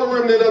all the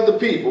remnant of the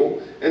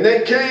people. And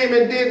they came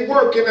and did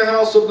work in the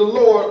house of the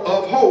Lord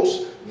of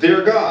hosts,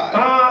 their God.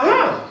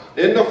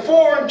 In the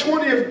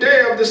 24th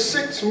day of the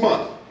 6th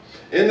month,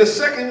 in the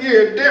 2nd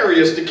year of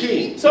Darius the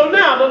king. So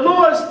now the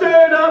Lord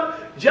stirred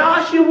up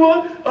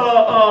Joshua,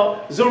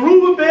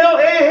 Zerubbabel,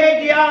 and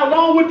Haggai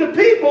along with the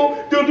people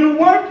to do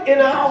work in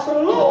the house of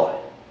the Lord.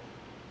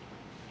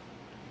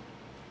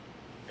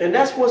 And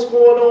that's what's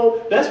going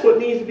on. That's what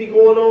needs to be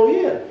going on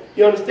here.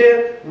 You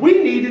understand?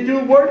 We need to do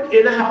work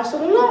in the house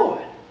of the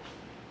Lord.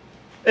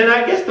 And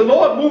I guess the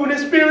Lord moving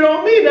his spirit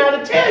on me now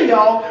to tell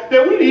y'all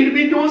that we need to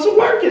be doing some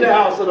work in the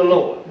house of the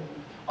Lord.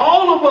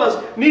 All of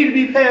us need to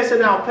be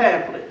passing out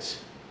pamphlets.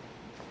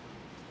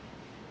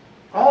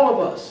 All of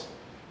us.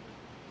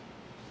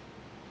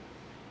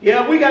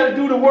 Yeah, we got to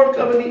do the work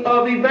of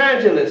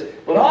evangelists,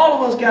 but all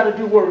of us got to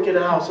do work in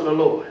the house of the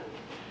Lord.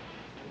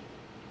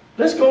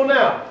 Let's go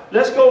now.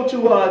 Let's go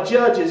to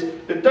Judges,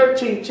 the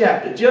 13th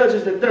chapter.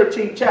 Judges, the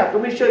 13th chapter.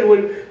 Let me show you what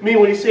it means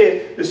when he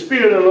said the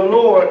Spirit of the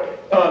Lord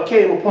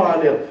came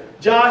upon them.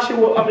 Judges,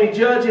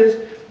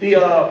 the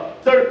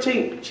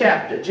 13th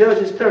chapter.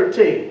 Judges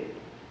 13.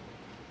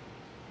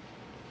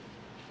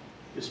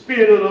 The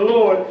Spirit of the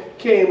Lord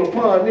came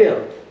upon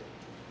them.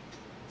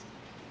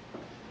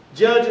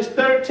 Judges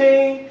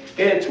 13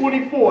 and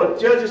 24.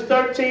 Judges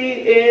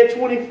 13 and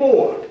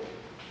 24.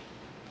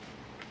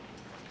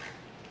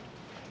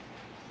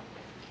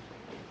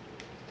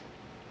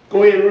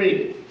 Go ahead and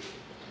read it.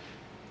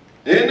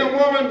 And the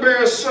woman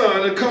bare a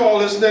son and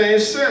called his name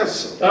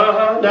Samson.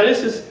 Now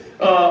this is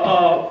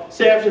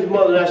Samson's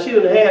mother. Now she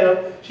done had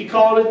him. She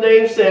called his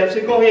name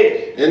Samson. Go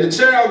ahead. And the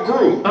child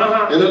grew,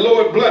 and the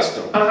Lord blessed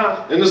him.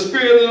 And the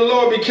Spirit of the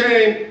Lord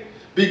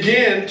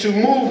began to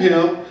move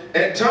him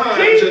at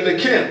times in the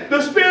camp.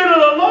 The Spirit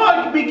of the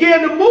Lord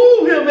began to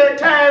move him at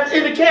times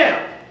in the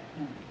camp.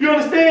 You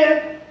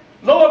understand?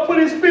 Lord put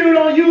his Spirit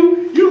on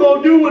you. You're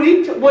going to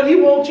do what he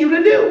wants you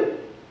to do.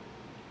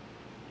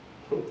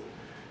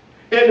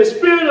 And the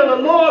Spirit of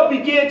the Lord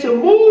began to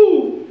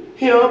move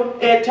him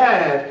at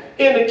times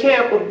in the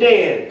camp of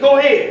Dan. Go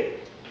ahead.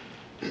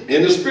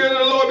 And the Spirit of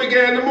the Lord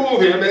began to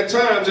move him at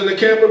times in the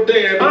camp of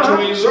Dan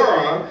between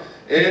Zorah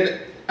and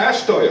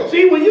Ashtaroth.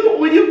 See, when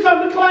you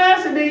come to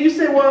class and then you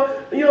say,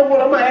 well, you know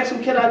what, I'm going to ask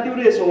him, can I do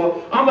this?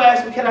 Or I'm going to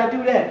ask him, can I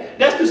do that?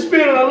 That's the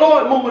Spirit of the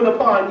Lord moving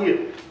upon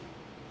you.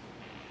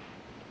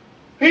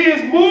 He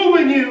is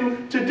moving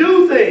you to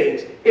do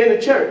things in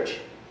the church.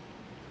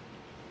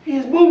 He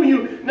is moving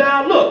you.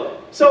 Now look,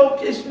 so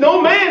it's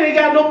no man ain't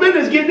got no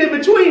business getting in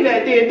between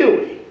that then,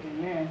 do he?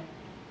 Amen.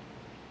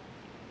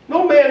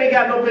 No man ain't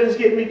got no business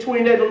getting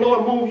between that. The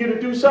Lord move you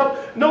to do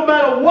something, no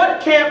matter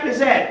what camp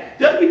is at.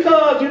 Just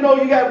because, you know,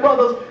 you got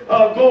brothers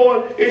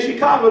going in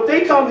Chicago, if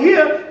they come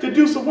here to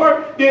do some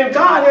work, then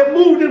God has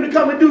moved them to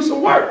come and do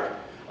some work.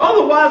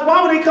 Otherwise,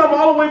 why would they come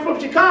all the way from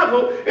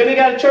Chicago and they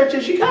got a church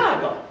in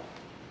Chicago?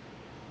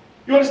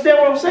 You understand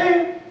what I'm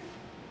saying?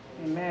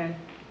 Amen.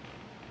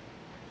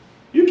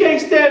 You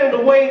can't stand in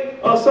the way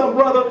of some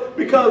brother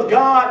because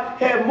God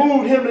had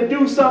moved him to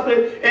do something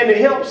and to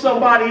help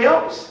somebody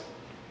else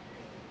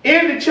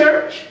in the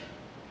church.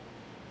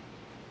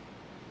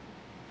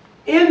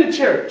 In the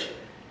church.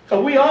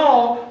 Because we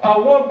all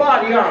are one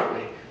body, aren't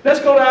we? Let's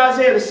go to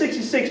Isaiah the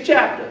 66th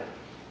chapter.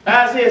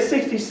 Isaiah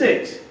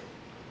 66.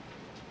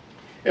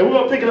 And we're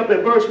going to pick it up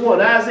at verse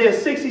 1. Isaiah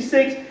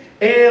 66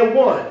 and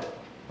 1.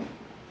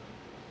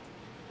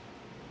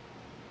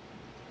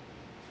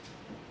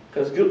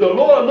 Because the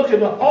Lord looking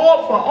for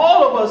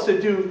all of us to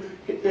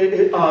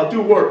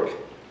do work.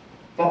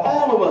 For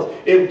all of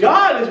us. If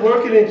God is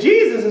working and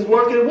Jesus is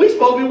working, we're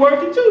supposed to be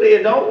working too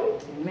then, don't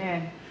we?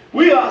 Amen.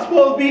 We are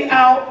supposed to be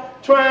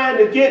out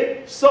trying to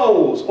get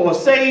souls or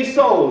save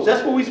souls.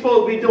 That's what we're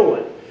supposed to be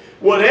doing.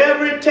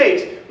 Whatever it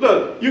takes.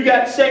 Look, you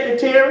got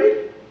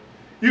secretary.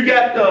 You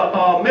got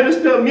the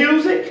minister of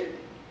music.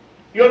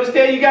 You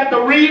understand? You got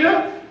the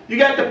reader. You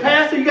got the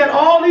pastor. You got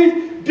all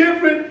these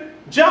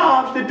different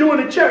jobs to do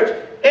in the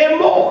church.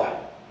 And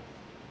more.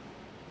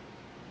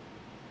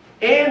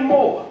 And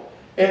more.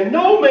 And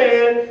no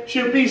man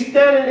should be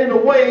standing in the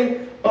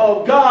way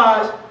of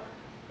God's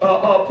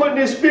putting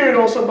his Spirit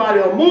on somebody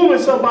or moving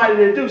somebody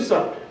to do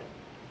something.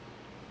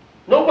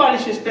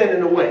 Nobody should stand in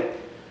the way.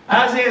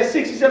 Isaiah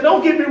 67,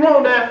 don't get me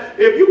wrong now,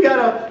 if you got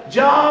a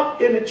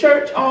job in the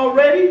church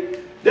already,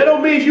 that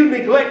don't mean you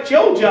neglect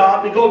your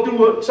job to go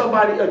do a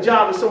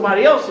job in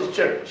somebody else's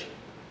church.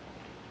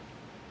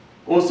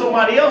 Or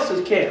somebody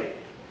else's camp.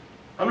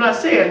 I'm not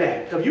saying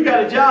that. Because if you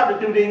got a job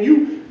to do, then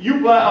you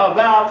vow,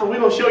 because we're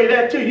going to show you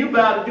that too. You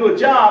vow to do a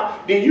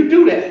job, then you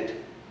do that.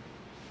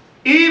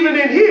 Even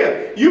in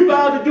here, you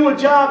vow to do a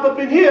job up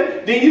in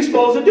here, then you're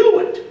supposed to do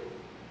it.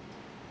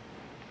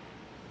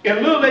 And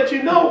a little let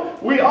you know,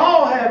 we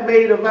all have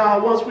made a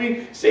vow once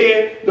we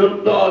said the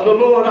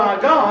Lord our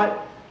God.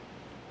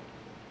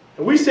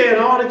 And we said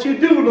all that you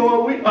do,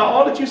 Lord,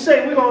 all that you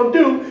say we're going to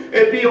do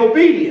and be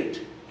obedient.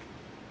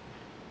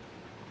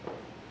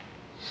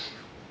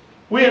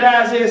 We're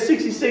at Isaiah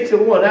 66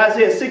 and 1.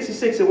 Isaiah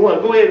 66 and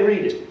 1. Go ahead and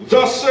read it.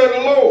 Thus said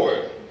the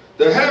Lord,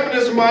 the heaven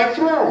is my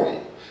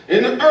throne,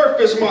 and the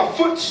earth is my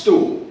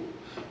footstool.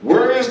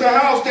 Where is the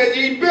house that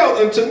ye built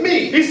unto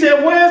me? He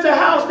said, where's the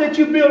house that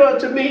you built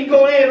unto me?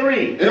 Go ahead and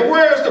read. And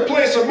where is the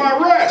place of my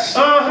rest?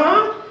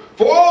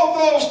 For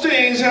all those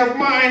things have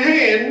mine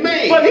hand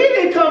made. But he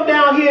didn't come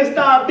down here and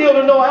start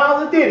building no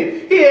houses, did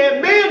he? He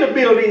had man to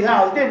build these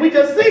houses. Then we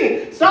just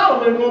seen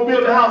Solomon going to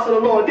build the house of the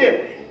Lord,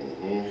 didn't we?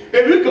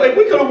 If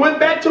we could have went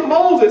back to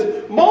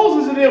Moses,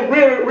 Moses and them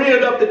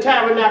reared up the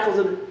tabernacles,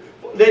 and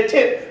that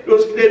tent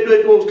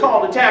was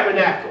called the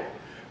tabernacle.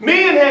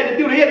 Men had to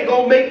do, they had to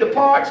go make the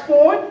parts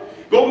for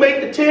it, go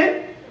make the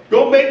tent,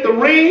 go make the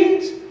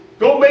rings,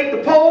 go make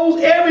the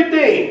poles,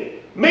 everything.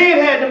 Men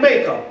had to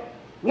make them.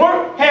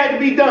 Work had to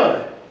be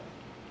done.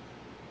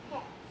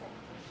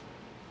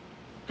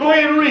 Go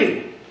ahead and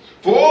read.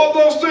 For all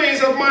those things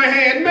have my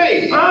hand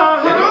made, and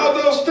all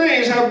those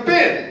things have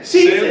been,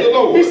 said the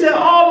Lord. He said,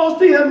 all those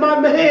things have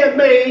my hand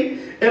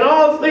made, and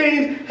all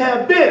things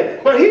have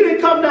been. But he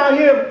didn't come down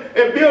here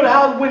and build a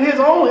house with his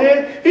own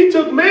hands. He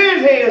took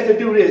man's hands to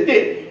do this,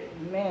 didn't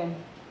he? Amen.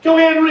 Go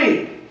ahead and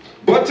read.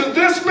 But to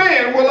this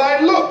man will I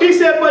look. He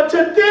said, but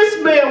to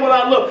this man will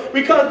I look.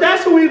 Because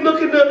that's who he's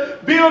looking to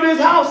build his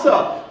house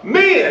up.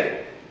 Men.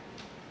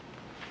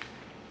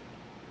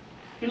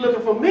 He's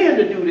looking for men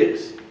to do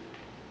this.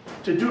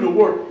 to do the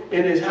work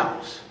in his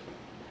house.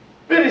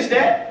 Finish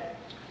that.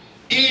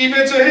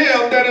 Even to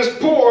him that is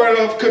poor and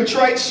of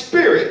contrite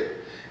spirit,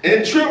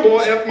 and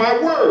tremble at my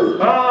word.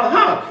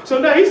 So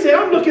now he said,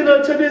 I'm looking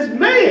unto this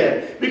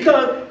man,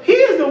 because he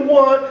is the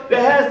one that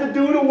has to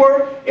do the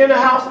work in the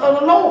house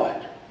of the Lord.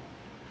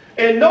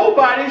 And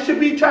nobody should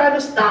be trying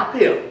to stop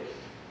him.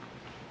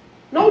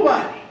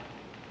 Nobody.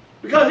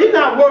 Because he's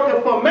not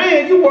working for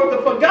man, you're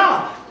working for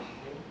God.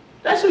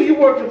 That's who you're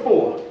working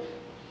for.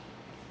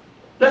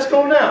 Let's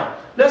go now.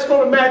 Let's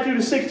go to Matthew the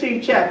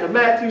 16th chapter.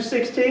 Matthew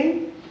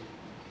 16.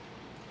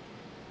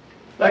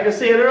 Like I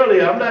said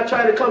earlier, I'm not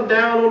trying to come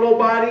down on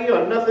nobody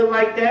or nothing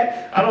like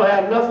that. I don't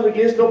have nothing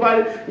against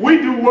nobody. We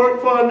do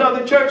work for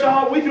another church.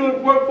 We do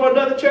work for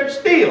another church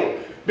still.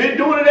 Been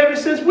doing it ever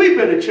since we've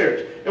been a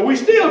church. And we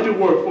still do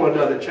work for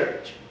another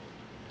church.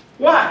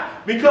 Why?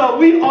 Because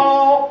we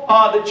all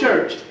are the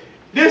church.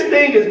 This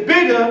thing is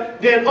bigger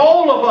than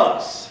all of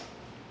us.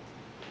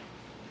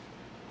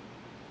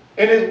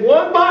 And it's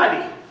one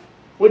body,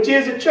 which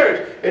is a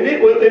church. And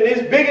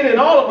it's bigger than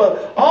all of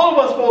us. All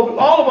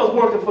of us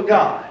working for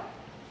God.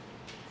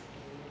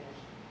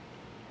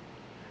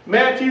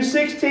 Matthew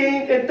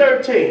 16 and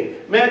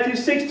 13. Matthew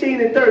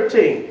 16 and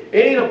 13. It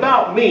ain't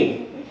about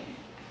me.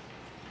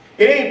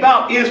 It ain't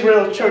about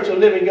Israel's Church of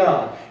Living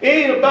God. It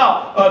ain't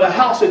about the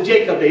house of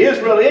Jacob, the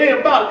Israel. It ain't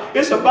about,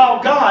 it's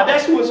about God.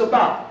 That's who it's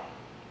about.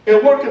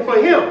 And working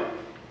for him.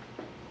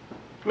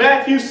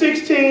 Matthew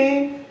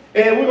 16,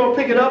 and we're going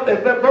to pick it up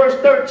at verse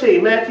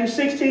 13. Matthew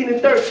 16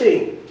 and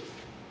 13.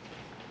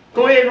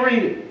 Go ahead and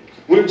read it.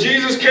 When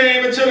Jesus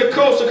came into the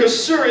coast of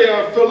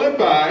Caesarea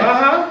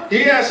Philippi,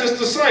 he asked his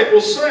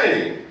disciples,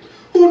 saying,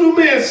 Who do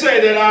men say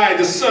that I,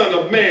 the Son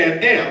of Man,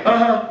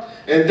 am?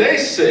 And they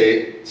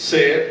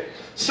said,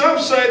 Some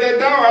say that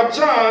thou art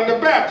John the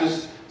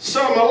Baptist,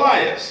 some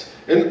Elias,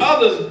 and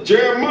others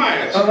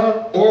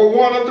Jeremiah, or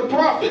one of the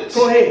prophets.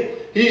 Go ahead.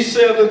 He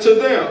said unto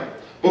them,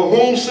 But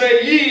whom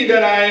say ye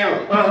that I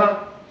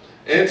am?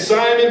 And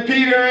Simon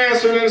Peter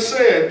answered and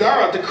said,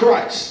 Thou art the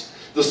Christ,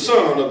 the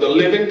Son of the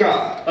living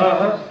God.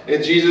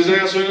 And Jesus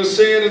answered and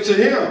said unto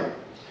him,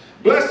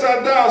 Blessed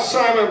art thou,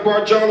 Simon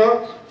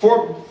Bar-Jonah,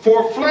 for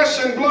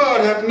flesh and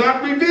blood hath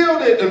not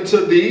revealed it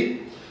unto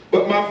thee,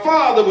 but my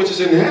Father which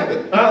is in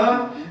heaven.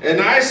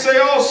 And I say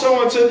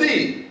also unto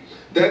thee,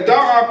 that thou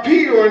art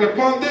Peter, and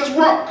upon this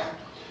rock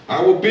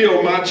I will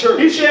build my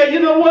church. He said, you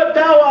know what?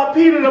 Thou art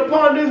Peter, and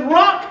upon this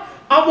rock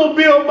I'm going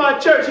to build my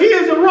church. He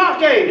is a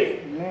rock, ain't he?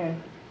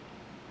 Amen.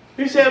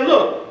 He said,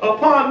 look,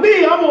 upon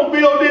me I'm going to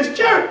build this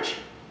church.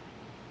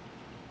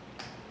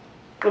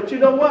 But you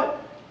know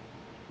what?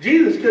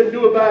 Jesus couldn't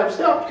do it by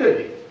himself, could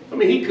he? I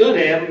mean, he could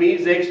have. I mean,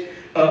 he's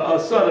a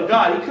son of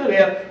God. He could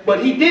have.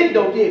 But he didn't,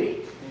 though, did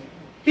he?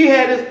 He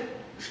had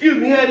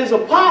his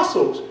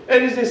apostles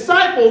and his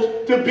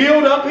disciples to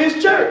build up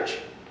his church.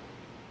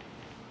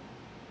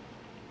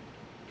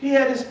 He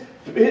had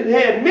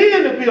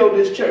men to build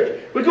this church.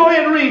 But go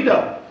ahead and read,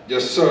 though.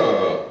 Yes,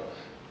 sir.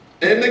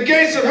 And the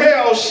gates of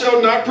hell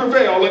shall not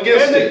prevail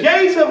against it. And the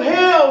gates of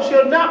hell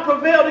shall not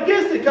prevail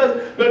against it, because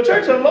the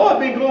church of the Lord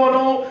been going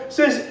on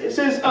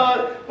since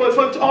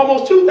for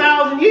almost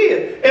 2,000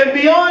 years. And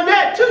beyond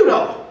that, too,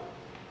 though.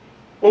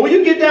 Well, when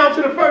you get down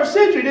to the first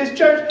century, this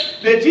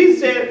church that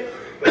Jesus said,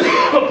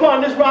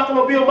 upon this rock I'm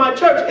going to build my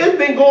church, it's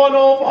been going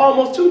on for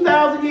almost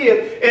 2,000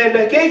 years. And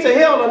the gates of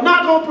hell are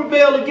not going to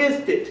prevail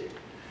against it.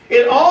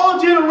 In all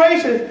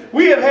generations,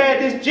 we have had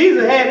this,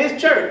 Jesus had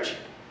his church.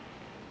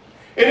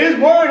 And his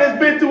word has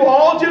been through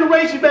all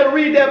generations. You better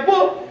read that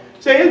book.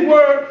 Say his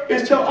word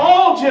is to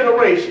all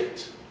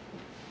generations.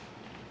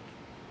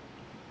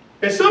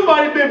 And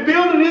somebody been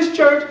building this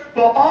church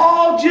for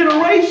all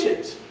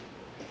generations.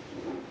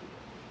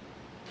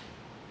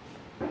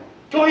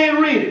 Go ahead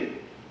and read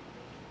it.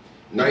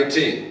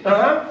 19.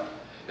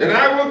 And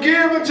I will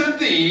give unto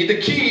thee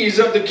the keys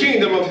of the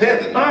kingdom of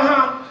heaven.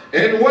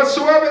 And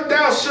whatsoever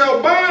thou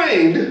shalt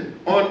bind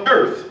on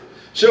earth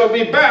shall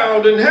be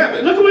bound in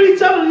heaven. Look at what he's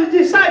telling his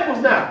disciples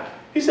now.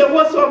 He said,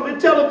 whatsoever,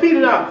 telling Peter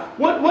now,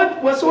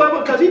 whatsoever,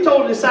 because he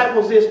told the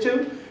disciples this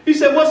too. He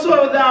said,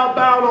 whatsoever thou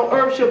bound on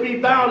earth shall be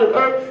bound in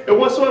earth, and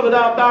whatsoever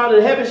thou bound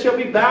in heaven shall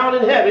be bound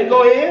in heaven.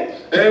 Go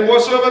ahead. And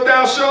whatsoever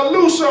thou shalt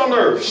loose on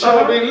earth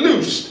shall be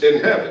loosed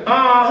in heaven.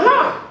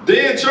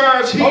 Then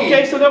charge he.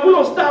 Okay, so then we're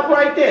going to stop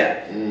right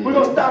there. We're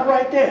going to stop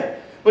right there.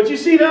 But you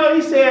see now,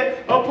 he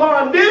said,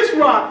 upon this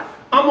rock,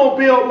 I'm going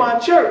to build my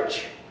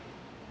church.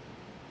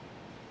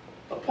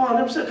 Upon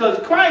himself, because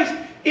Christ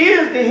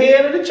is the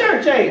head of the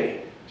church,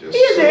 ain't he? He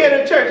is the head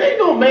of the church. Ain't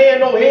no man,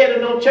 no head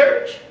of no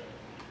church.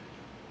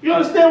 You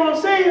understand what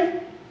I'm saying?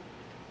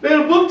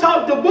 Then the book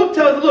tells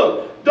us,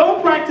 look,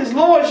 don't practice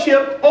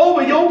lordship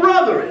over your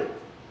brethren.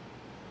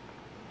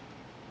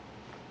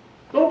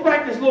 Don't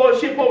practice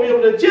lordship over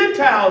your. The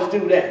Gentiles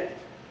do that.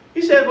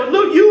 He said, but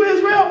look, you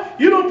Israel,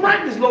 you don't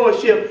practice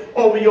lordship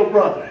over your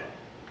brethren.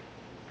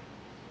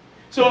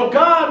 So if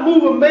God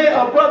move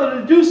a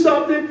brother to do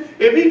something,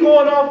 if he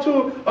going off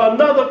to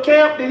another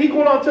camp, then he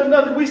going off to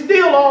another. We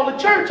still all the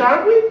church,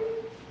 aren't we?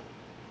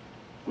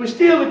 We're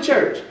still the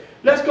church.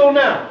 Let's go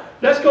now.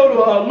 let's go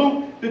to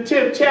Luke, the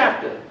 10th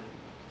chapter.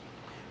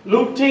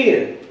 Luke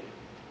 10.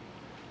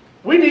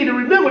 We need to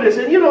remember this.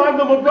 And you know, I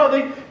remember my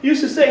brother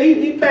used to say,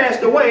 he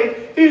passed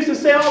away. He used to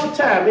say all the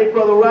time, hey,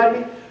 Brother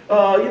Rodney,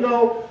 you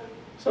know,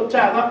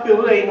 sometimes I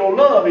feel there ain't no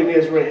love in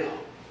Israel.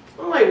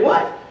 I'm like,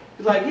 what?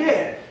 He's like,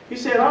 yeah. He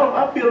said,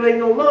 I feel there ain't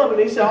no love.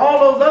 And he said,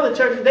 all those other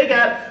churches, they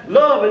got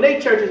love in their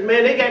churches,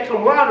 man. They got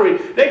camaraderie.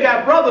 They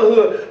got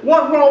brotherhood.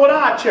 What's wrong with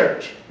our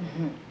church?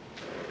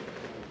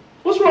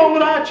 What's wrong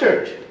with our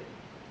church?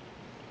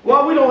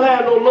 Why we don't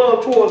have no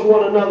love towards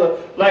one another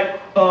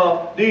like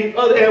these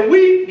other?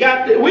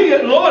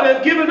 And Lord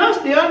has given us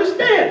the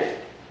understanding.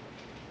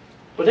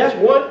 But that's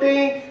one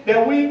thing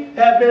that we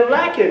have been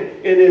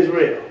lacking in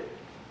Israel.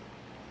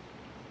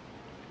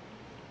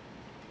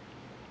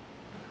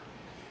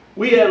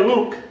 We had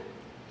Luke,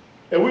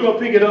 and we're going to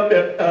pick it up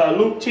at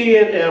Luke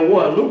 10 and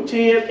 1. Luke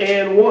 10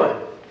 and 1.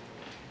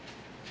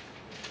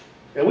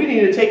 And we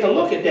need to take a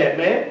look at that,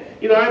 man.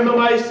 You know, I remember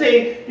I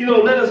say, you know,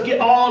 let us get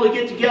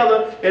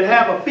together and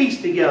have a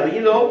feast together. You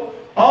know,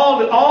 all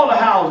the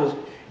houses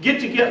get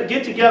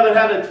together and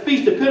have a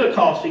feast of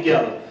Pentecost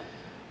together.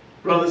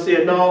 Brother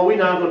said, no, we're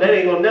not gonna. That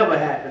ain't gonna never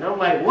happen. I'm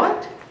like,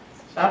 what?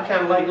 So I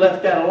kind of like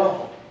left that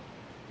alone.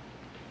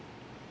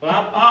 But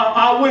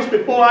I wish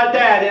before I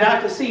died that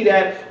I could see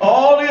that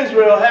all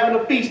Israel having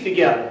a feast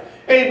together.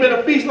 Ain't been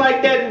a feast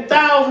like that in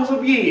thousands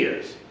of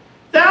years.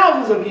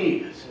 Thousands of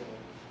years.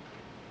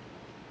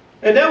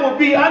 And that would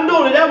be, I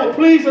know that would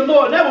please the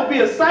Lord. That would be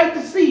a sight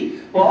to see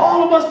for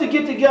all of us to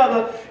get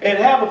together and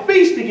have a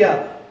feast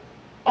together.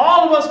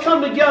 All of us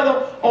come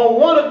together on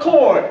one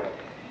accord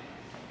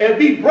and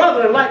be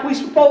brethren like we're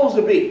supposed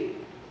to be.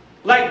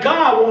 Like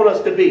God wants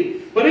us to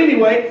be. But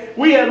anyway,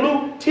 we had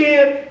Luke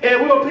 10,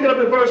 and we're going to pick it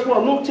up in verse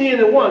 1. Luke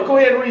 10 and 1. Go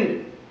ahead and read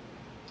it.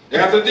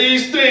 After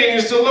these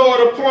things, the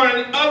Lord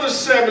appointed other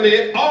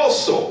 70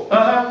 also,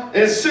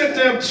 and sent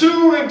them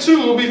 2 and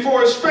 2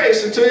 before his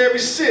face into every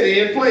city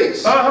and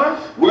place,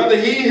 whether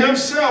he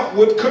himself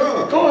would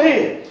come. Go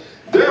ahead.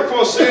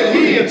 Therefore said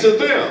he unto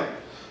them,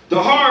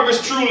 the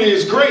harvest truly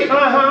is great,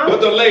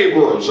 but the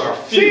laborers are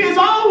few. See, it's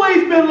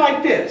always been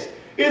like this.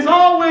 It's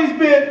always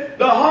been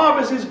the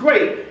harvest is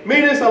great.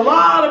 Meaning it's a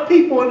lot of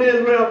people in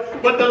Israel,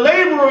 but the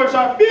laborers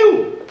are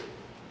few.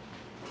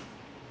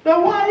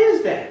 Now why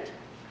is that?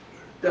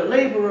 The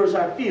laborers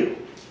are few.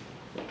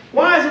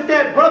 Why is it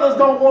that brothers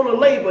don't want to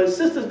labor and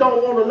sisters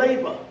don't want to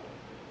labor?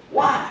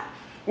 Why?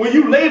 When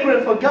you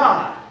laboring for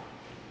God,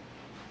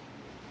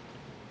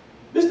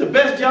 this is the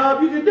best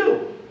job you can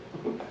do.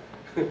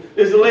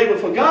 Is to labor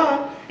for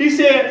God. He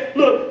said,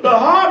 look, the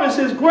harvest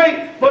is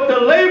great, but the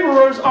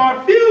laborers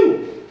are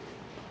few.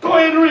 Go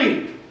ahead and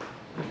read.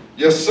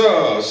 Yes,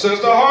 sir.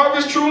 Says the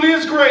harvest truly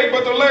is great,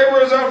 but the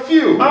laborers are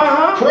few.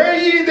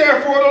 Pray ye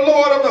therefore the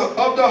Lord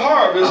of the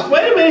harvest.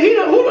 Wait a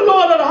minute. Who the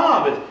Lord of the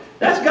harvest?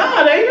 That's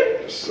God, ain't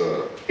it? Yes,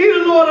 sir. He's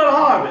the Lord of the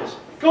harvest.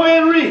 Go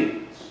ahead and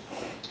read.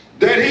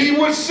 That he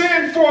would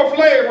send forth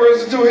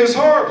laborers into his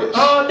harvest.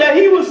 That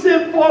he would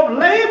send forth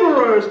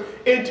laborers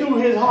into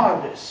his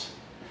harvest.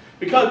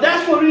 Because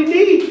that's what we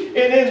need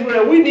in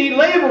Israel. We need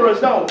laborers,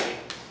 don't we?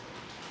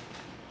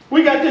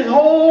 We got this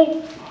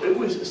whole... It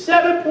was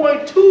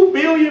 7.2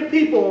 billion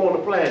people on the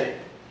planet.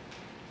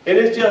 And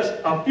it's just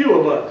a few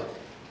of us.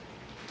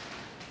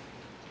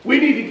 We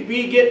need to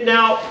be getting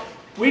out.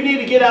 We need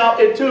to get out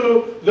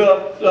into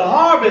the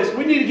harvest.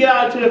 We need to get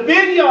out into the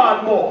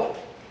vineyard more.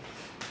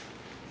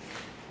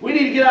 We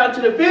need to get out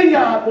into the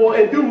vineyard more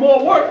and do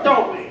more work,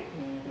 don't we?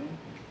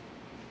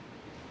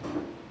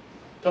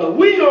 Because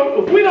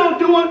if we don't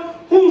do it,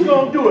 who's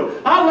going to do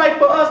it? I'd like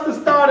for us to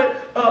start it,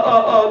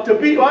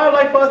 I'd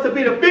like for us to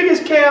be the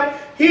biggest camp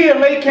here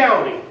in Lake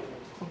County.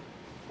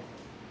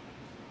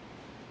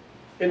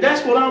 And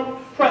that's what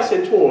I'm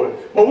pressing toward.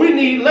 But we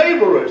need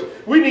laborers.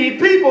 We need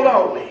people,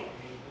 don't we?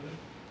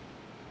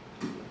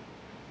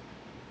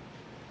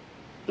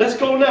 Let's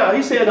go now.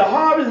 He said the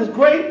harvest is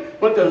great,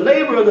 but the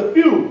laborers are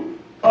few.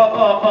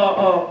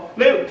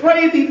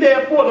 Pray thee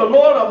therefore the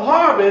Lord of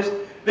harvest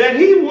that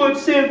he would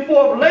send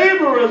forth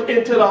laborers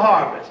into the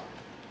harvest.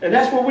 And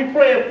that's what we're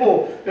praying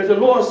for, that the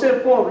Lord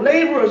send forth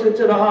laborers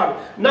into the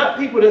harvest, not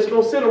people that's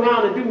going to sit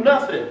around and do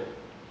nothing.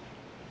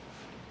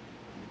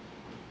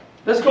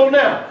 Let's go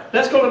now.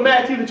 Let's go to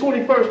Matthew, the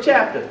 21st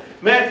chapter.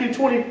 Matthew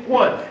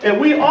 21. And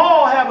we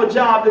all have a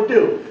job to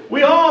do.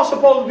 We all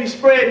supposed to be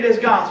spreading this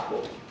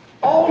gospel.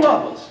 All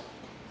of us.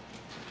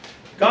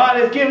 God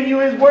has given you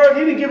his word.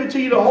 He didn't give it to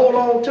you to hold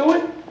on to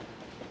it.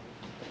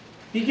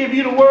 He gave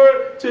you the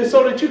word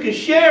so that you can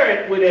share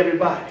it with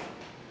everybody.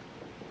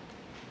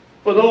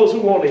 For those who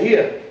want to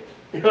hear.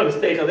 You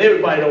understand? Because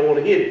everybody don't want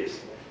to hear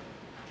this.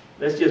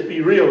 Let's just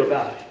be real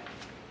about it.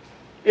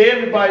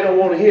 Everybody don't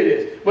want to hear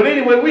this. But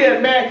anyway, we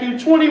have Matthew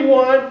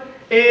 21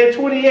 and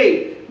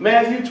 28.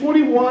 Matthew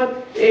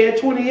 21 and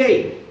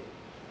 28.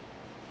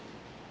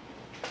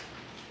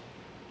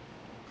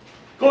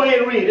 Go ahead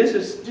and read. This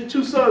is the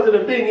 2 sons of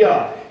the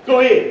vineyard.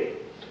 Go ahead.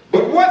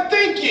 But what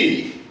think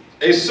ye?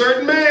 A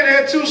certain man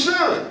had 2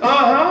 sons.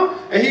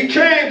 And he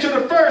came to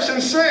the first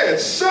and said,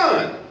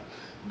 Son,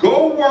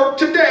 go work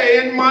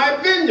today in my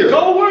vineyard.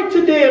 Go work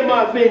today in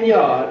my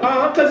vineyard.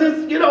 Because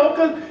it's,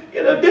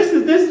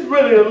 this is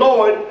really the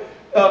Lord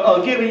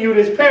giving you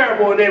this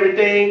parable and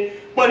everything,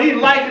 but he's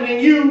likening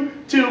you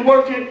to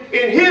working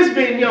in his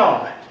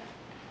vineyard.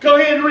 Go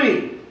ahead and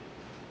read.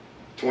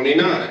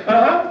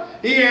 29.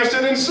 He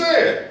answered and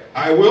said,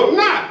 I will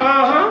not.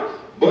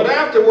 But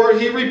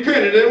afterward he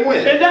repented and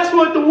went. And that's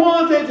what the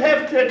ones that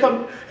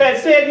had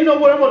said, you know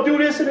what, I'm going to do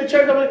this in the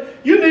church.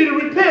 You need to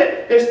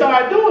repent and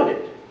start doing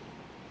it.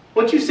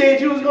 What you said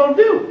you was going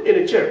to do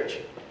in the church.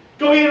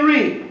 Go ahead and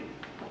read.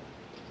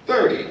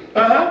 30.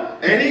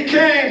 And he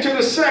came to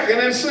the second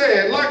and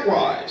said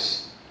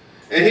likewise.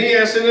 And he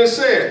answered and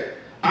said,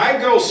 I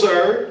go,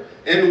 sir,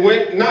 and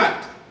went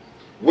not.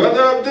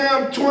 Whether of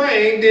them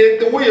twain did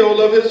the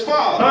will of his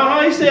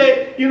father. He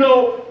said,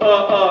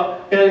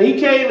 and he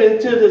came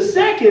into the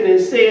second and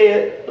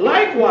said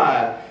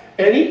likewise.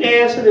 And he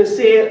answered and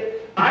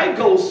said, I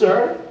go,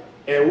 sir,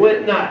 and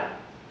went not.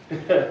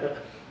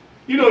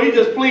 He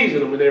just pleasing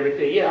them and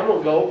everything. Yeah, I'm going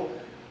to go.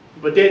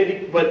 But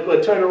then,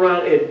 but turn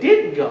around and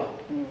didn't go.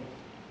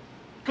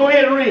 Go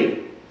ahead and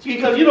read.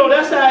 Because,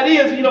 that's how it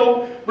is.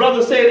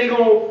 Brothers say they're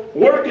going to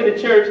work in the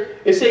church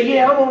and say,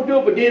 yeah, I'm going to do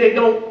it, but then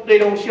they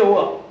don't show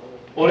up.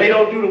 Or they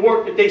don't do the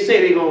work that they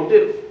say they're going to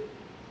do.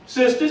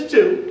 Sisters,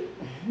 too.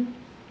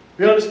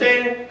 You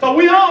understand? Because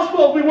we all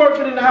supposed to be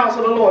working in the house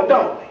of the Lord,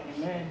 don't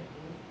we? Amen.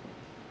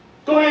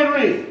 Go ahead and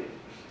read.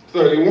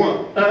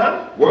 31.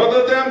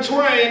 Whether them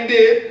twain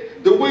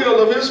did the will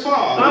of his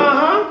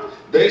father,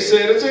 they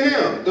said unto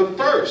him, the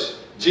first.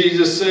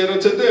 Jesus said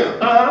unto them,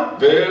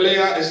 verily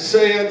I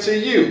say unto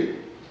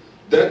you,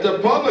 that the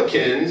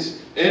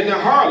publicans and the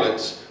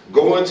harlots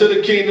go into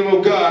the kingdom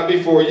of God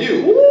before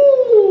you.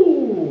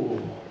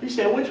 Ooh. He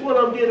said, which one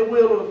of them did the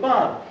will of the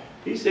Father?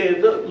 He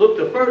said, look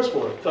the first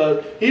one,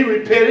 because he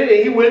repented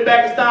and he went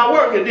back and started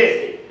working,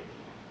 didn't he?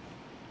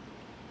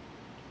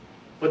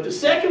 But the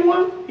second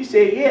one, he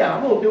said, yeah,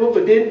 I'm going to do it,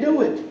 but didn't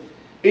do it.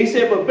 He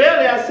said, but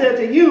verily I said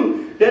to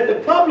you, that the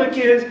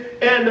publicans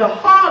and the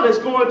harlots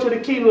go into the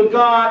kingdom of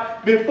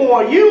God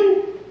before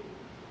you.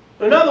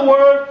 In other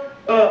words,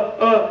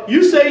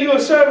 you say you're a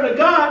servant of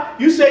God,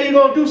 you say you're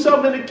going to do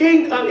something in the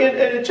kingdom,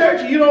 in the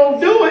church, and you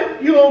don't do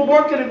it. You don't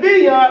work in the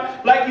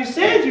vineyard like you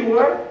said you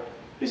were.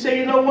 You say,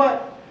 you know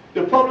what?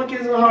 The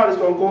publicans and the harlots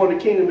going to go in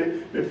the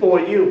kingdom before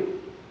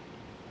you.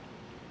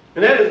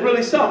 And that is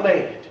really something,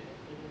 man.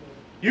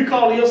 You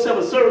calling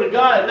yourself a servant of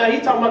God, and now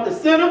he's talking about the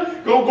sinner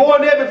going to go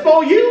in there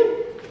before you?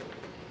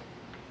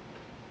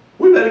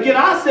 We better get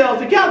ourselves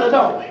together,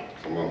 don't we?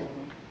 Come on.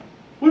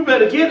 We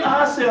better get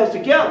ourselves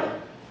together.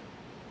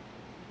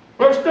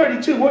 Verse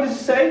 32, what does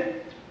it say?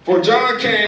 For John came